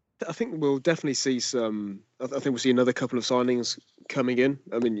 I think we'll definitely see some. I think we'll see another couple of signings coming in.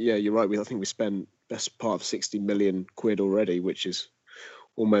 I mean, yeah, you're right. I think we spent best part of 60 million quid already, which is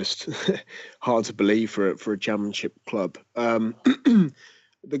almost hard to believe for a Championship club.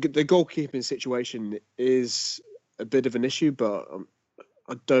 The goalkeeping situation is a bit of an issue, but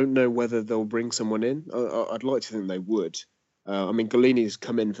I don't know whether they'll bring someone in. I'd like to think they would. I mean, Golini's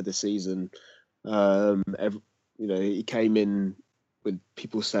come in for the season. He came in with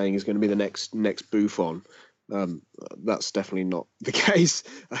people saying he's going to be the next Buffon. That's definitely not the case.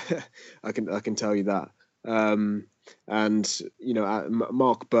 I can tell you that.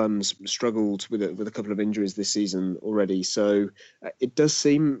 Mark Burns struggled with a couple of injuries this season already, so it does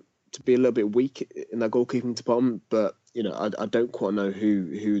seem to be a little bit weak in that goalkeeping department. But I don't quite know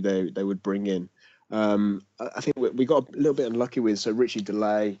who they would bring in. I think we got a little bit unlucky with Richie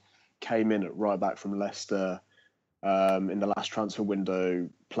Delay came in at right back from Leicester. in the last transfer window,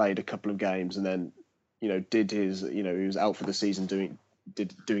 played a couple of games, and then did his he was out for the season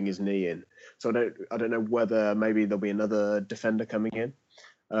doing his knee in. So I don't know whether maybe there'll be another defender coming in.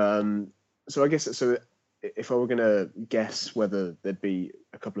 So I guess so. If I were going to guess whether there'd be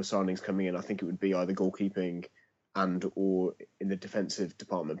a couple of signings coming in, I think it would be either goalkeeping and or in the defensive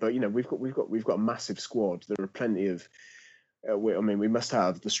department. But we've got a massive squad. There are plenty of. We must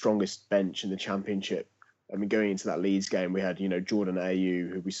have the strongest bench in the Championship. I mean, going into that Leeds game, we had Jordan Ayew,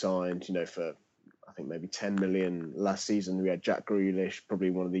 who we signed for I think maybe 10 million last season. We had Jack Grealish,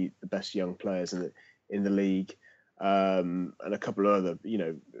 probably one of the best young players in the league, and a couple of other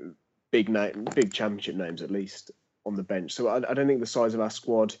big Championship names at least on the bench. So I don't think the size of our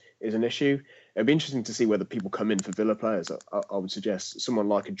squad is an issue. It'd be interesting to see whether people come in for Villa players. I would suggest someone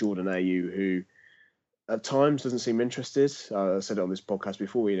like a Jordan Ayew, who at times doesn't seem interested. I said it on this podcast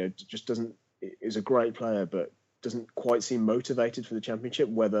before. Just doesn't. Is a great player, but doesn't quite seem motivated for the Championship.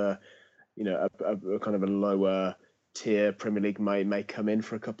 Whether a kind of a lower tier Premier League may come in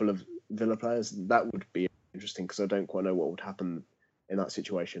for a couple of Villa players, that would be interesting, because I don't quite know what would happen in that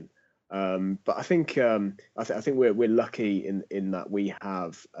situation. But I think I think we're lucky in that we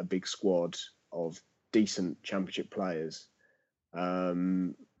have a big squad of decent Championship players.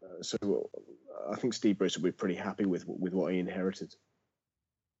 So I think Steve Bruce will be pretty happy with what he inherited.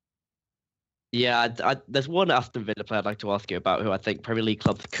 Yeah, there's one Aston Villa player I'd like to ask you about who I think Premier League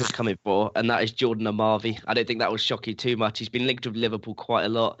clubs could come in for, and that is Jordan Amavi. I don't think that will shock you too much. He's been linked with Liverpool quite a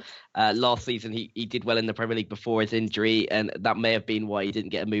lot. Last season, he did well in the Premier League before his injury, and that may have been why he didn't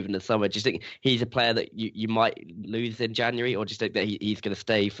get a move in the summer. Do you think he's a player that you might lose in January, or do you think that he's going to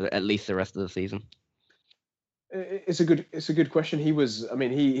stay for at least the rest of the season? It's a good question. He is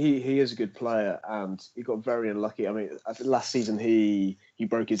a good player, and he got very unlucky. I mean, I think last season he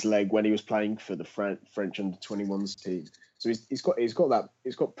broke his leg when he was playing for the French under-21s team. So he's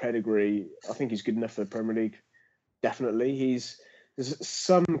got pedigree. I think he's good enough for the Premier League. Definitely, there's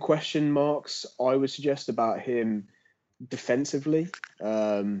some question marks I would suggest about him defensively.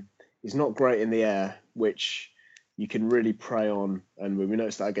 He's not great in the air, which you can really prey on, and we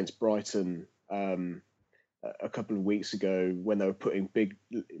noticed that against Brighton. A couple of weeks ago, when they were putting big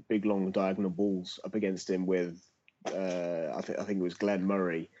long diagonal balls up against him with, I think it was Glenn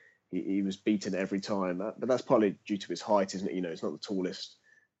Murray, he was beaten every time. But that's partly due to his height, isn't it? It's not the tallest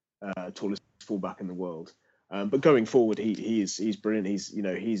fullback in the world. But going forward, he's brilliant.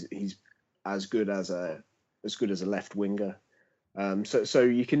 He's as good as a left winger. So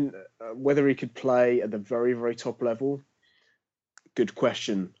you can whether he could play at the very, very top level. Good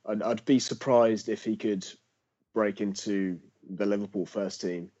question. I'd be surprised if he could break into the Liverpool first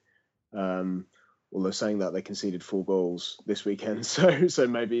team. Although saying that, they conceded 4 goals this weekend, so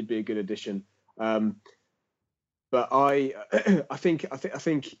maybe it'd be a good addition. But I think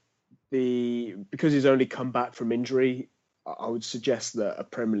because he's only come back from injury, I would suggest that a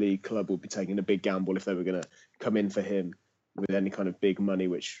Premier League club would be taking a big gamble if they were going to come in for him with any kind of big money,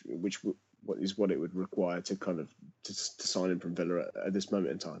 which is what it would require to sign him from Villa at this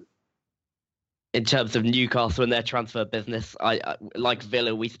moment in time. In terms of Newcastle and their transfer business, I like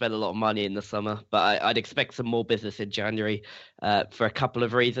Villa, we spend a lot of money in the summer, but I'd expect some more business in January for a couple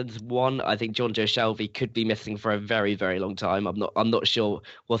of reasons. One, I think Jonjo Shelvey could be missing for a very, very long time. I'm not sure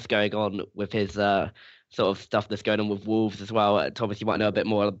what's going on with his sort of stuff that's going on with Wolves as well. Thomas, you might know a bit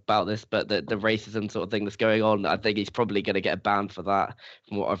more about this, but the racism sort of thing that's going on, I think he's probably going to get banned for that,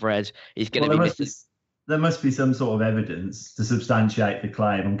 from what I've read. He's going to be missing. There must be some sort of evidence to substantiate the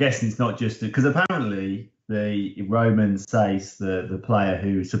claim. I'm guessing it's not just because apparently the Roman Sace, the player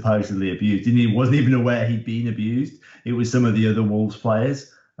who supposedly abused, he wasn't even aware he'd been abused. It was some of the other Wolves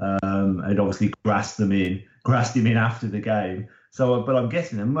players had obviously grasped him in after the game. So, but I'm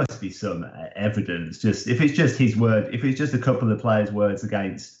guessing there must be some evidence. Just if it's just his word, if it's just a couple of players' words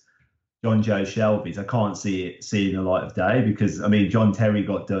against Jonjo Shelvey's, I can't see it seeing the light of day, because I mean John Terry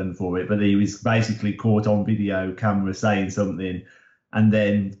got done for it, but he was basically caught on video camera saying something, and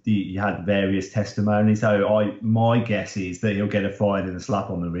then you had various testimonies. So my guess is that he'll get a fine and a slap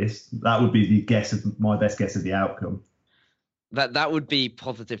on the wrist. That would be my best guess of the outcome. That would be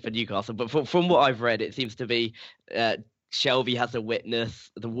positive for Newcastle, but from what I've read, it seems to be Shelvey has a witness,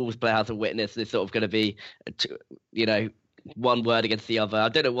 the Wolves player has a witness. It's sort of going to be, one word against the other. I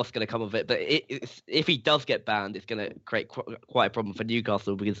don't know what's going to come of it, but if he does get banned, it's going to create quite a problem for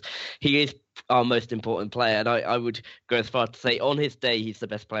Newcastle, because he is our most important player. And I would go as far to say on his day, he's the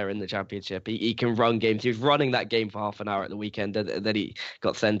best player in the championship. He can run games. He was running that game for half an hour at the weekend, and then he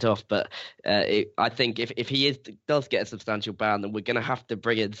got sent off. But I think if he does get a substantial ban, then we're going to have to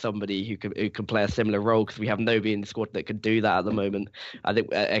bring in somebody who can play a similar role, because we have nobody in the squad that can do that at the moment. I think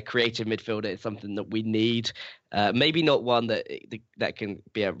a creative midfielder is something that we need. Maybe not one that can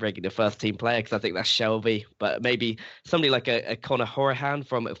be a regular first team player, because I think that's Shelby, but maybe somebody like a Conor Hourihane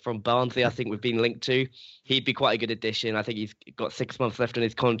from Barnsley, I think we've been linked to. He'd be quite a good addition. I think he's got 6 months left on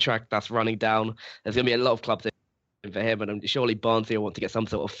his contract. That's running down. There's going to be a lot of clubs in for him, and surely Barnsley will want to get some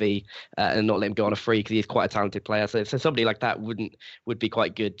sort of fee and not let him go on a free, because he's quite a talented player. So somebody like that would be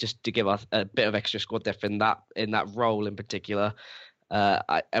quite good, just to give us a bit of extra squad depth in that role in particular.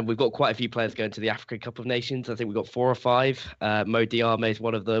 And we've got quite a few players going to the African Cup of Nations. I think we've got 4 or 5. Mo Diame is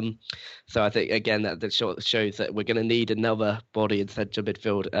one of them. So I think, again, that shows that we're going to need another body in central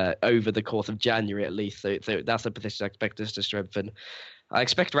midfield over the course of January at least. So that's a position I expect us to strengthen. I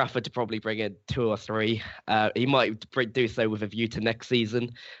expect Rafa to probably bring in 2 or 3. He might do so with a view to next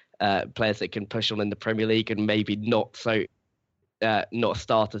season. Players that can push on in the Premier League, and maybe not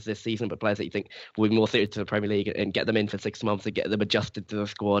starters this season, but players that you think will be more suited to the Premier League, and get them in for 6 months and get them adjusted to the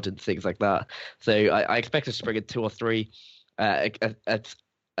squad and things like that. So I expect us to bring in 2 or 3. A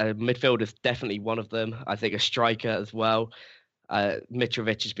midfielder is definitely one of them. I think a striker as well.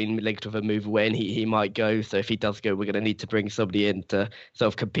 Mitrovic has been linked with a move away, and he might go. So if he does go, we're going to need to bring somebody in to sort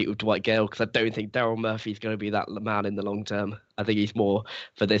of compete with Dwight Gale, because I don't think Daryl Murphy's going to be that man in the long term. I think he's more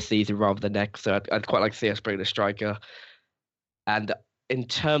for this season rather than next. So I'd quite like to see us bring in a striker. And in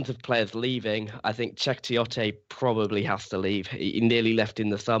terms of players leaving, I think Cheick Tiote probably has to leave. He nearly left in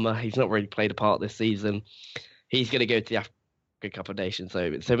the summer. He's not really played a part this season. He's going to go to the African Cup of Nations, so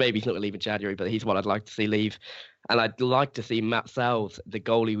maybe he's not going to leave in January, but he's what I'd like to see leave. And I'd like to see Matt Sells, the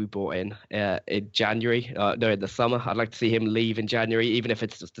goalie we brought in January, in the summer. I'd like to see him leave in January, even if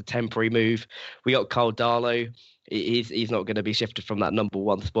it's just a temporary move. We got Carl Darlow. He's not going to be shifted from that number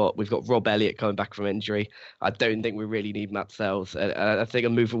 1 spot. We've got Rob Elliott coming back from injury. I don't think we really need Matt Sells. I think a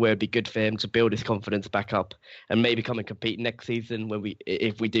move away would be good for him to build his confidence back up and maybe come and compete next season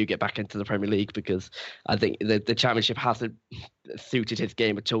if we do get back into the Premier League, because I think the Championship hasn't suited his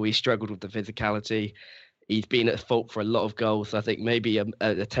game at all. He struggled with the physicality. He's been at fault for a lot of goals. So I think maybe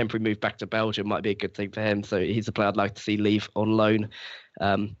a temporary move back to Belgium might be a good thing for him. So he's a player I'd like to see leave on loan.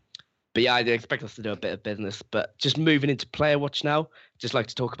 But yeah, I expect us to do a bit of business. But just moving into player watch now, just like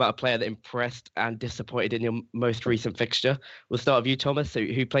to talk about a player that impressed and disappointed in your most recent fixture. We'll start with you, Thomas. So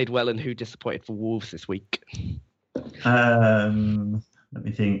who played well and who disappointed for Wolves this week? Let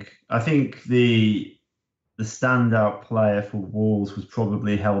me think. I think the standout player for Wolves was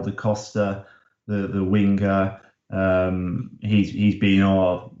probably Helder Costa, the winger. He's been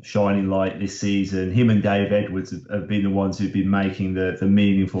our shining light this season. Him and Dave Edwards have been the ones who've been making the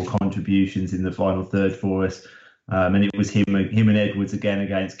meaningful contributions in the final third for us. And it was him and Edwards again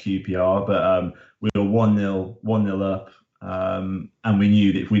against QPR. But we were 1-0 up. And we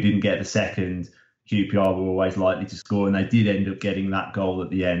knew that if we didn't get the second, QPR were always likely to score. And they did end up getting that goal at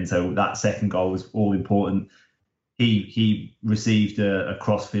the end. So that second goal was all important. He received a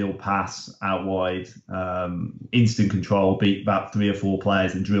cross-field pass out wide, instant control, beat about 3 or 4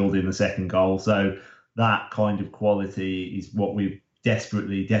 players and drilled in the second goal. So that kind of quality is what we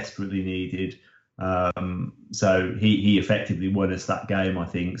desperately needed. So he effectively won us that game, I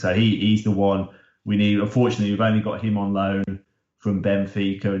think. So he's the one we need. Unfortunately, we've only got him on loan from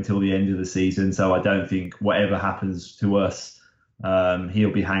Benfica until the end of the season. So I don't think whatever happens to us,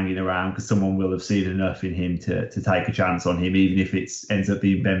 he'll be hanging around, because someone will have seen enough in him to take a chance on him, even if it ends up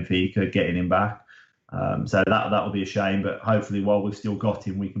being Benfica getting him back. So that will be a shame, but hopefully while we've still got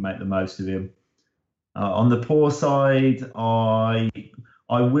him, we can make the most of him. On the poor side, I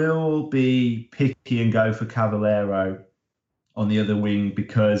will be picky and go for Cavaleiro on the other wing,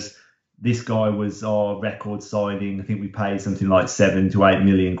 because this guy was our record signing. I think we paid something like 7 to 8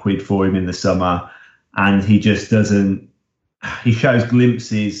 million quid for him in the summer, and he just doesn't. He shows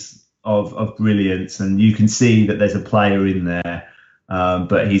glimpses of brilliance, and you can see that there's a player in there,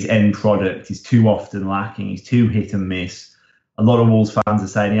 but his end product is too often lacking. He's too hit and miss. A lot of Wolves fans are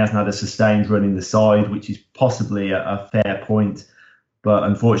saying he hasn't had a sustained run in the side, which is possibly a fair point. But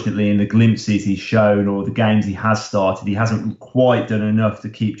unfortunately, in the glimpses he's shown or the games he has started, he hasn't quite done enough to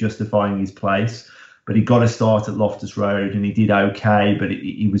keep justifying his place. But he got a start at Loftus Road and he did okay, but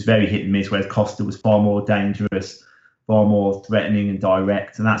he was very hit and miss, whereas Costa was far more dangerous, far more threatening and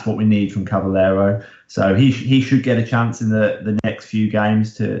direct, and that's what we need from Cavaleiro. So he should get a chance in the next few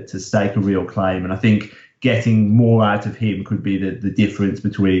games to stake a real claim. And I think getting more out of him could be the difference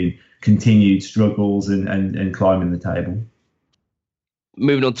between continued struggles and climbing the table.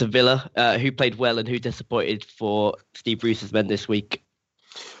 Moving on to Villa, who played well and who disappointed for Steve Bruce's men this week?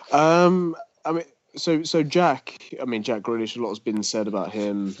 I mean, so Jack Grealish, a lot has been said about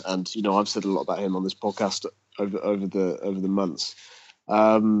him, and I've said a lot about him on this podcast over the months.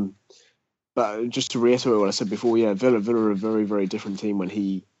 But just to reiterate what I said before, yeah, Villa are a very, very different team when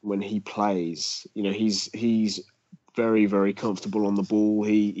he plays. He's very, very comfortable on the ball.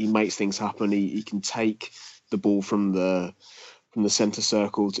 He makes things happen. He can take the ball from the centre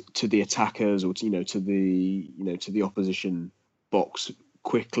circle to the attackers, or to the opposition box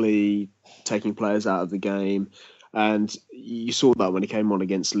quickly, taking players out of the game. And you saw that when he came on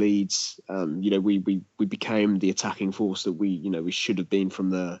against Leeds. We became the attacking force that we should have been from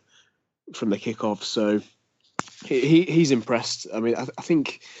the kickoff. So he's impressed. I mean, I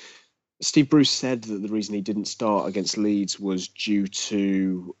think Steve Bruce said that the reason he didn't start against Leeds was due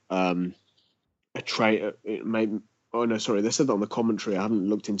to a trade. Oh no, sorry. They said that on the commentary. I haven't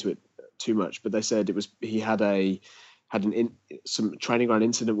looked into it too much, but they said it was he had some training ground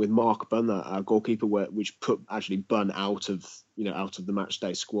incident with Mark Bunn, our goalkeeper, which put actually Bunn out of the match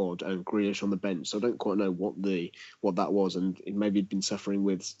day squad, and Grealish on the bench. So I don't quite know what that was, and maybe he'd been suffering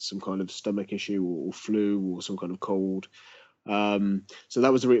with some kind of stomach issue or flu or some kind of cold. So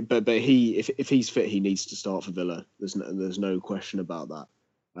that was but if he's fit, he needs to start for Villa. There's no question about that.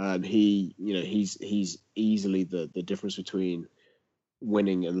 He's easily the difference between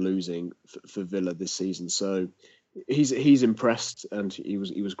winning and losing for Villa this season. So he's impressed, and he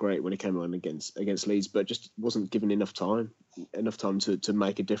was great when he came on against Leeds, but just wasn't given enough time to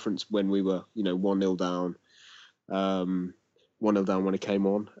make a difference when we were 1-0 down. 1-0 down when he came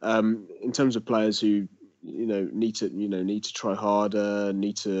on. In terms of players who need to try harder,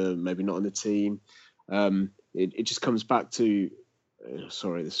 need to maybe not in the team. It just comes back to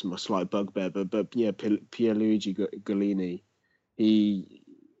sorry, this is my slight bugbear, but yeah, Pierluigi Golini,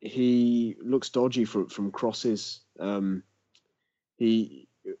 he looks dodgy from crosses. He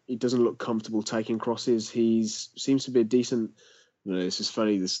doesn't look comfortable taking crosses. He seems to be a decent. This is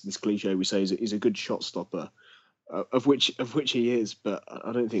funny. This cliche we say is a good shot stopper, of which he is. But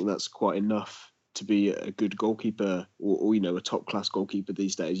I don't think that's quite enough to be a good goalkeeper or a top class goalkeeper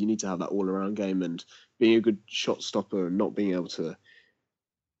these days. You need to have that all around game, and being a good shot stopper and not being able to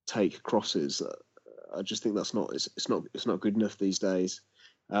take crosses, I just think that's not it's not good enough these days.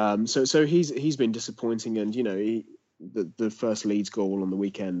 So he's been disappointing, and the first Leeds goal on the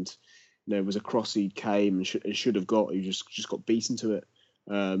weekend, was a cross he came and should have got. He just got beaten to it.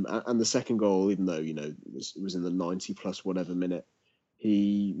 And the second goal, even though it was in the 90 plus whatever minute,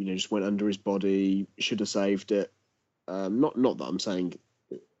 he just went under his body. Should have saved it. Not that I'm saying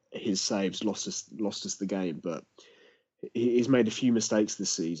his saves lost us the game, but he's made a few mistakes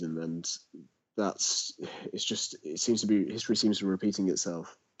this season, and history seems to be repeating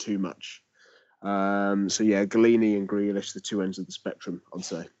itself too much. So yeah, Golini and Grealish, the two ends of the spectrum, I'd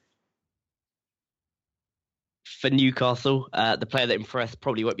say. For Newcastle, the player that impressed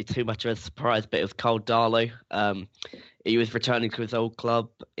probably won't be too much of a surprise, but it was Karl Darlow. He was returning to his old club.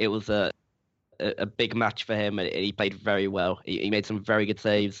 It was a big match for him, and he played very well. He made some very good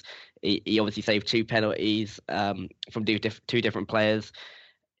saves. He obviously saved 2 penalties from two different players.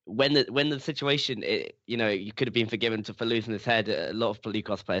 When the situation, you could have been forgiven for losing his head. A lot of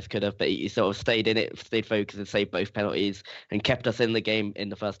Newcastle players could have, but he sort of stayed in it, stayed focused, and saved both penalties, and kept us in the game in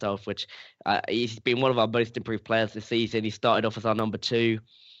the first half. Which he's been one of our most improved players this season. He started off as our number 2.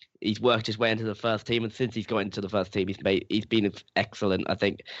 He's worked his way into the first team, and since he's got into the first team, he's been excellent. I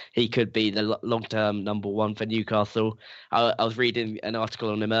think he could be the long-term number 1 for Newcastle. I was reading an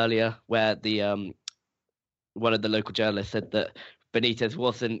article on him earlier where the one of the local journalists said that Benitez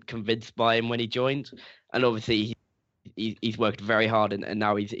wasn't convinced by him when he joined, and obviously he's worked very hard, and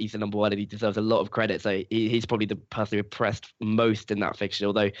now he's the number 1, and he deserves a lot of credit. So he's probably the person who impressed most in that fixture,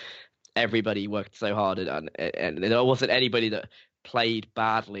 although everybody worked so hard, and there wasn't anybody that played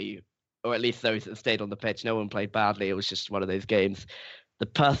badly, or at least those that stayed on the pitch. No one played badly. It was just one of those games. The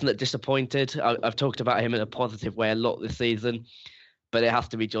person that disappointed, I've talked about him in a positive way a lot this season, but it has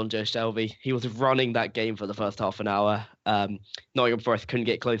to be Jonjo Shelvey. He was running that game for the first half an hour. Nottingham Forest couldn't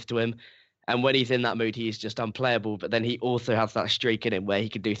get close to him. And when he's in that mood, he's just unplayable. But then he also has that streak in him where he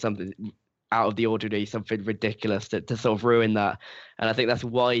could do something out of the ordinary, something ridiculous to sort of ruin that. And I think that's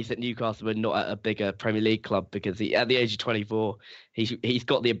why he's at Newcastle and not at a bigger Premier League club, because at the age of 24, he's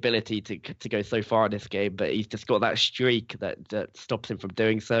got the ability to go so far in this game, but he's just got that streak that stops him from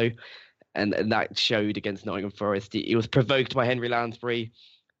doing so. And that showed against Nottingham Forest. He was provoked by Henry Lansbury.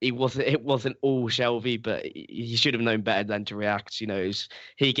 it wasn't all Shelvey, but he should have known better than to react.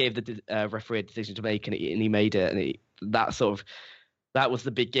 He gave the referee a decision to make, and he made it, and that was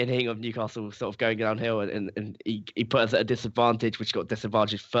the beginning of Newcastle sort of going downhill, and he put us at a disadvantage, which got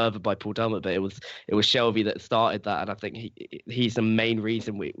disadvantaged further by Paul Dummett. But it was Shelvey that started that, and I think he's the main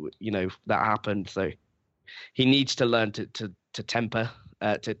reason that happened. So he needs to learn to temper.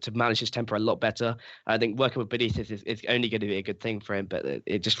 To manage his temper a lot better. I think working with Benitez is only going to be a good thing for him, but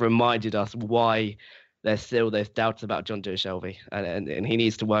it just reminded us why there's doubts about Jonjo Shelvey, and he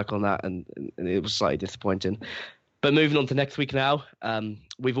needs to work on that, and it was slightly disappointing. But moving on to next week now,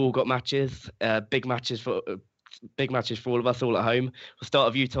 we've all got matches, big matches for all of us, all at home. We'll start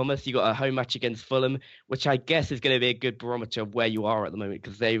with you, Thomas. You got a home match against Fulham, which I guess is going to be a good barometer of where you are at the moment,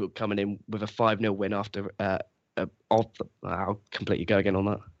 because they were coming in with a 5-0 win after. I'll completely go again on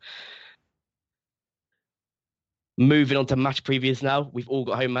that. Moving on to match previews now. We've all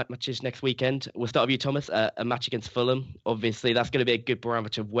got home matches next weekend. We'll start with you, Thomas. A match against Fulham. Obviously, that's going to be a good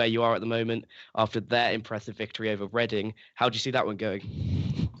barometer of where you are at the moment after their impressive victory over Reading. How do you see that one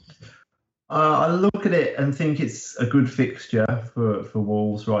going? I look at it and think it's a good fixture for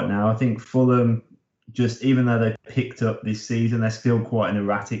Wolves right now. I think Fulham, just even though they've picked up this season, they're still quite an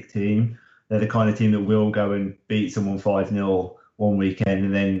erratic team. They're the kind of team that will go and beat someone 5-0 one weekend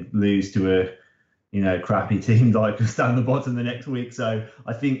and then lose to a crappy team like us down the bottom the next week. So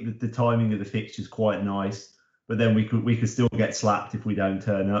I think that the timing of the fixture is quite nice, but then we could still get slapped if we don't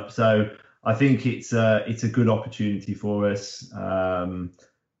turn up. So I think it's a good opportunity for us.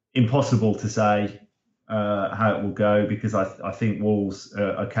 Impossible to say how it will go, because I think Wolves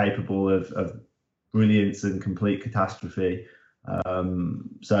are capable of brilliance and complete catastrophe.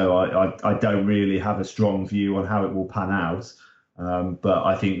 So I don't really have a strong view on how it will pan out. But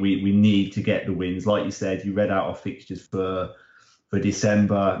I think we need to get the wins. Like you said, you read out our fixtures for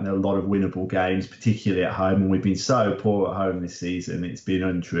December, and there are a lot of winnable games, particularly at home. And we've been so poor at home this season, it's been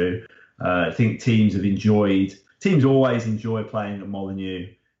untrue. I think teams always enjoy playing at Molineux.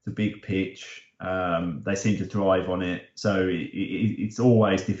 It's a big pitch. They seem to thrive on it. So it's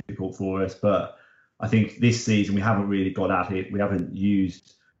always difficult for us. But I think this season we haven't really got at it. We haven't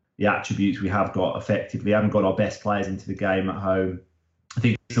used the attributes we have got effectively. We haven't got our best players into the game at home. I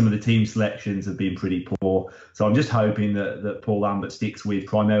think some of the team selections have been pretty poor. So I'm just hoping that Paul Lambert sticks with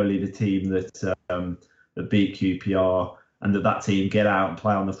primarily the team that beat QPR, and that team get out and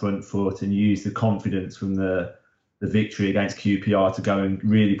play on the front foot and use the confidence from the victory against QPR to go and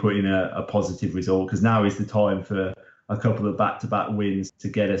really put in a positive result, because now is the time for a couple of back-to-back wins to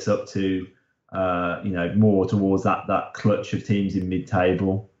get us up to more towards that clutch of teams in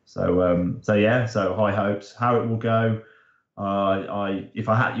mid-table. So high hopes. How it will go,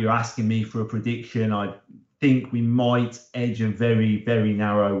 you're asking me for a prediction, I think we might edge a very, very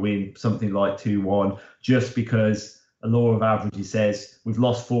narrow win, something like 2-1, just because a law of averages says we've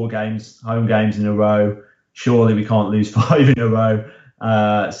lost 4 home games in a row. Surely we can't lose 5 in a row.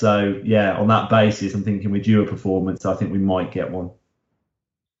 On that basis, I'm thinking we're due a performance. I think we might get one.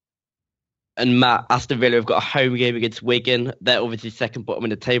 And Matt, Aston Villa have got a home game against Wigan. They're obviously second bottom in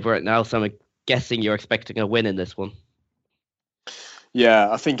the table right now, so I'm guessing you're expecting a win in this one.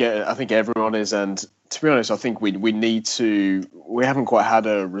 Yeah, I think everyone is, and to be honest, I think we need to. We haven't quite had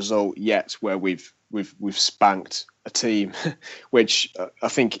a result yet where we've spanked a team, which I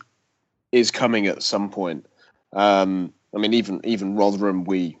think is coming at some point. I mean, even Rotherham,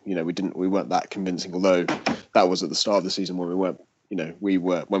 we weren't that convincing, although that was at the start of the season when we weren't.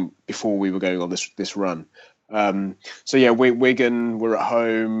 Before we were going on this run. Wigan, we're at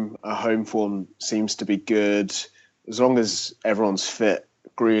home. Our home form seems to be good. As long as everyone's fit,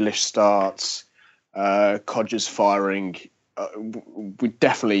 Grealish starts, Codger's firing, we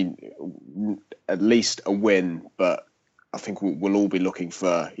definitely at least a win, but I think we'll all be looking for,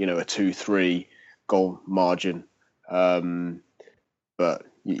 a 2-3 goal margin. But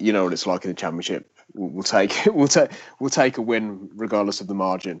you know what it's like in the Championship. We'll take a win regardless of the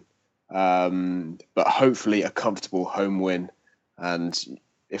margin, but hopefully a comfortable home win. And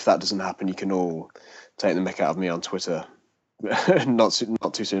if that doesn't happen, you can all take the mick out of me on Twitter. not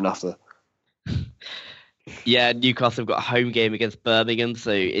too soon after. Yeah, Newcastle have got a home game against Birmingham,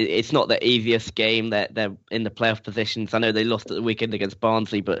 so it's not the easiest game. They're in the playoff positions. I know they lost at the weekend against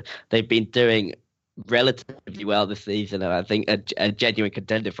Barnsley, but they've been doing relatively well this season, and I think a genuine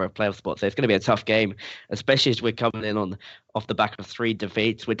contender for a playoff spot. So it's going to be a tough game, especially as we're coming in off the back of 3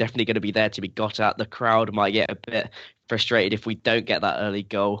 defeats. We're definitely going to be there to be got at. The crowd might get a bit frustrated if we don't get that early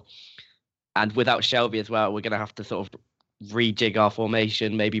goal, and without Shelvey as well, we're going to have to sort of rejig our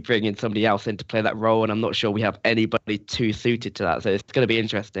formation, maybe bring in somebody else in to play that role. And I'm not sure we have anybody too suited to that. So it's going to be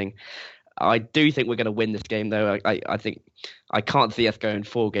interesting. I do think we're going to win this game, though. I think I can't see us going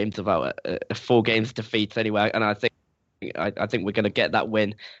 4 games without 4 games defeats anyway. And I think we're going to get that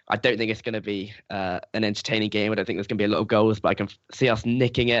win. I don't think it's going to be an entertaining game. I don't think there's going to be a lot of goals, but I can see us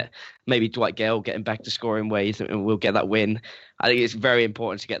nicking it. Maybe Dwight Gale getting back to scoring ways, and we'll get that win. I think it's very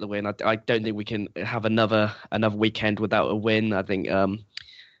important to get the win. I don't think we can have another weekend without a win. I think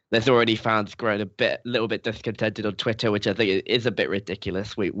there's already fans growing a little bit discontented on Twitter, which I think is a bit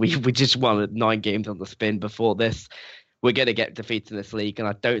ridiculous. We just won 9 games on the spin before this. We're going to get defeated in this league, and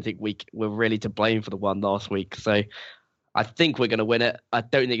I don't think we're really to blame for the one last week. So I think we're going to win it. I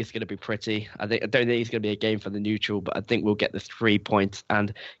don't think it's going to be pretty. I don't think it's going to be a game for the neutral, but I think we'll get the 3 points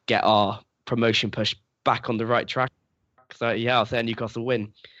and get our promotion push back on the right track. So yeah, I'll say Newcastle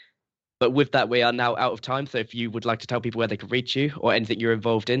win. But with that, we are now out of time. So if you would like to tell people where they can reach you or anything you're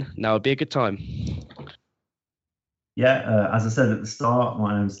involved in, now would be a good time. Yeah, as I said at the start,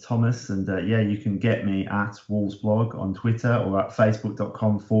 my name's Thomas, and you can get me at Wolvesblog on Twitter or at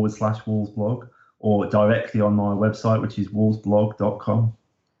facebook.com/Wolvesblog, or directly on my website, which is wolvesblog.com.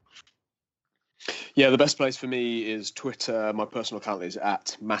 Yeah, the best place for me is Twitter. My personal account is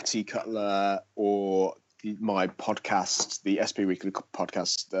at Matty Cutler, or my podcast, the SB Weekly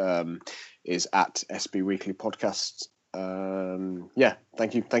podcast, is at SB Weekly Podcast.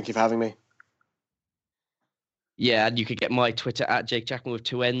 Thank you for having me. Yeah, and you could get my Twitter at Jake Jackman with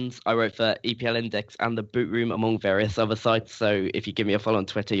 2 N's. I wrote for EPL Index and The Boot Room, among various other sites. So if you give me a follow on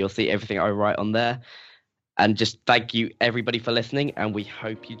Twitter, you'll see everything I write on there. And just thank you, everybody, for listening. And we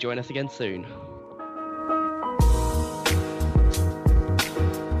hope you join us again soon.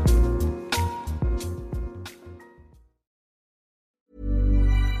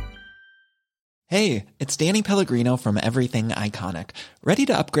 Hey, it's Danny Pellegrino from Everything Iconic. Ready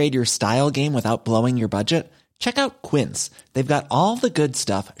to upgrade your style game without blowing your budget? Check out Quince. They've got all the good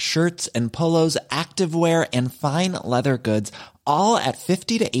stuff, shirts and polos, activewear, and fine leather goods, all at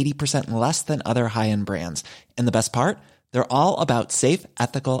 50 to 80% less than other high-end brands. And the best part? They're all about safe,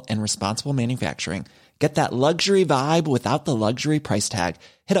 ethical, and responsible manufacturing. Get that luxury vibe without the luxury price tag.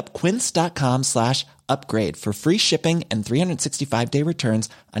 Hit up quince.com/upgrade for free shipping and 365-day returns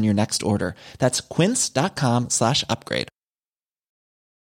on your next order. That's quince.com/upgrade.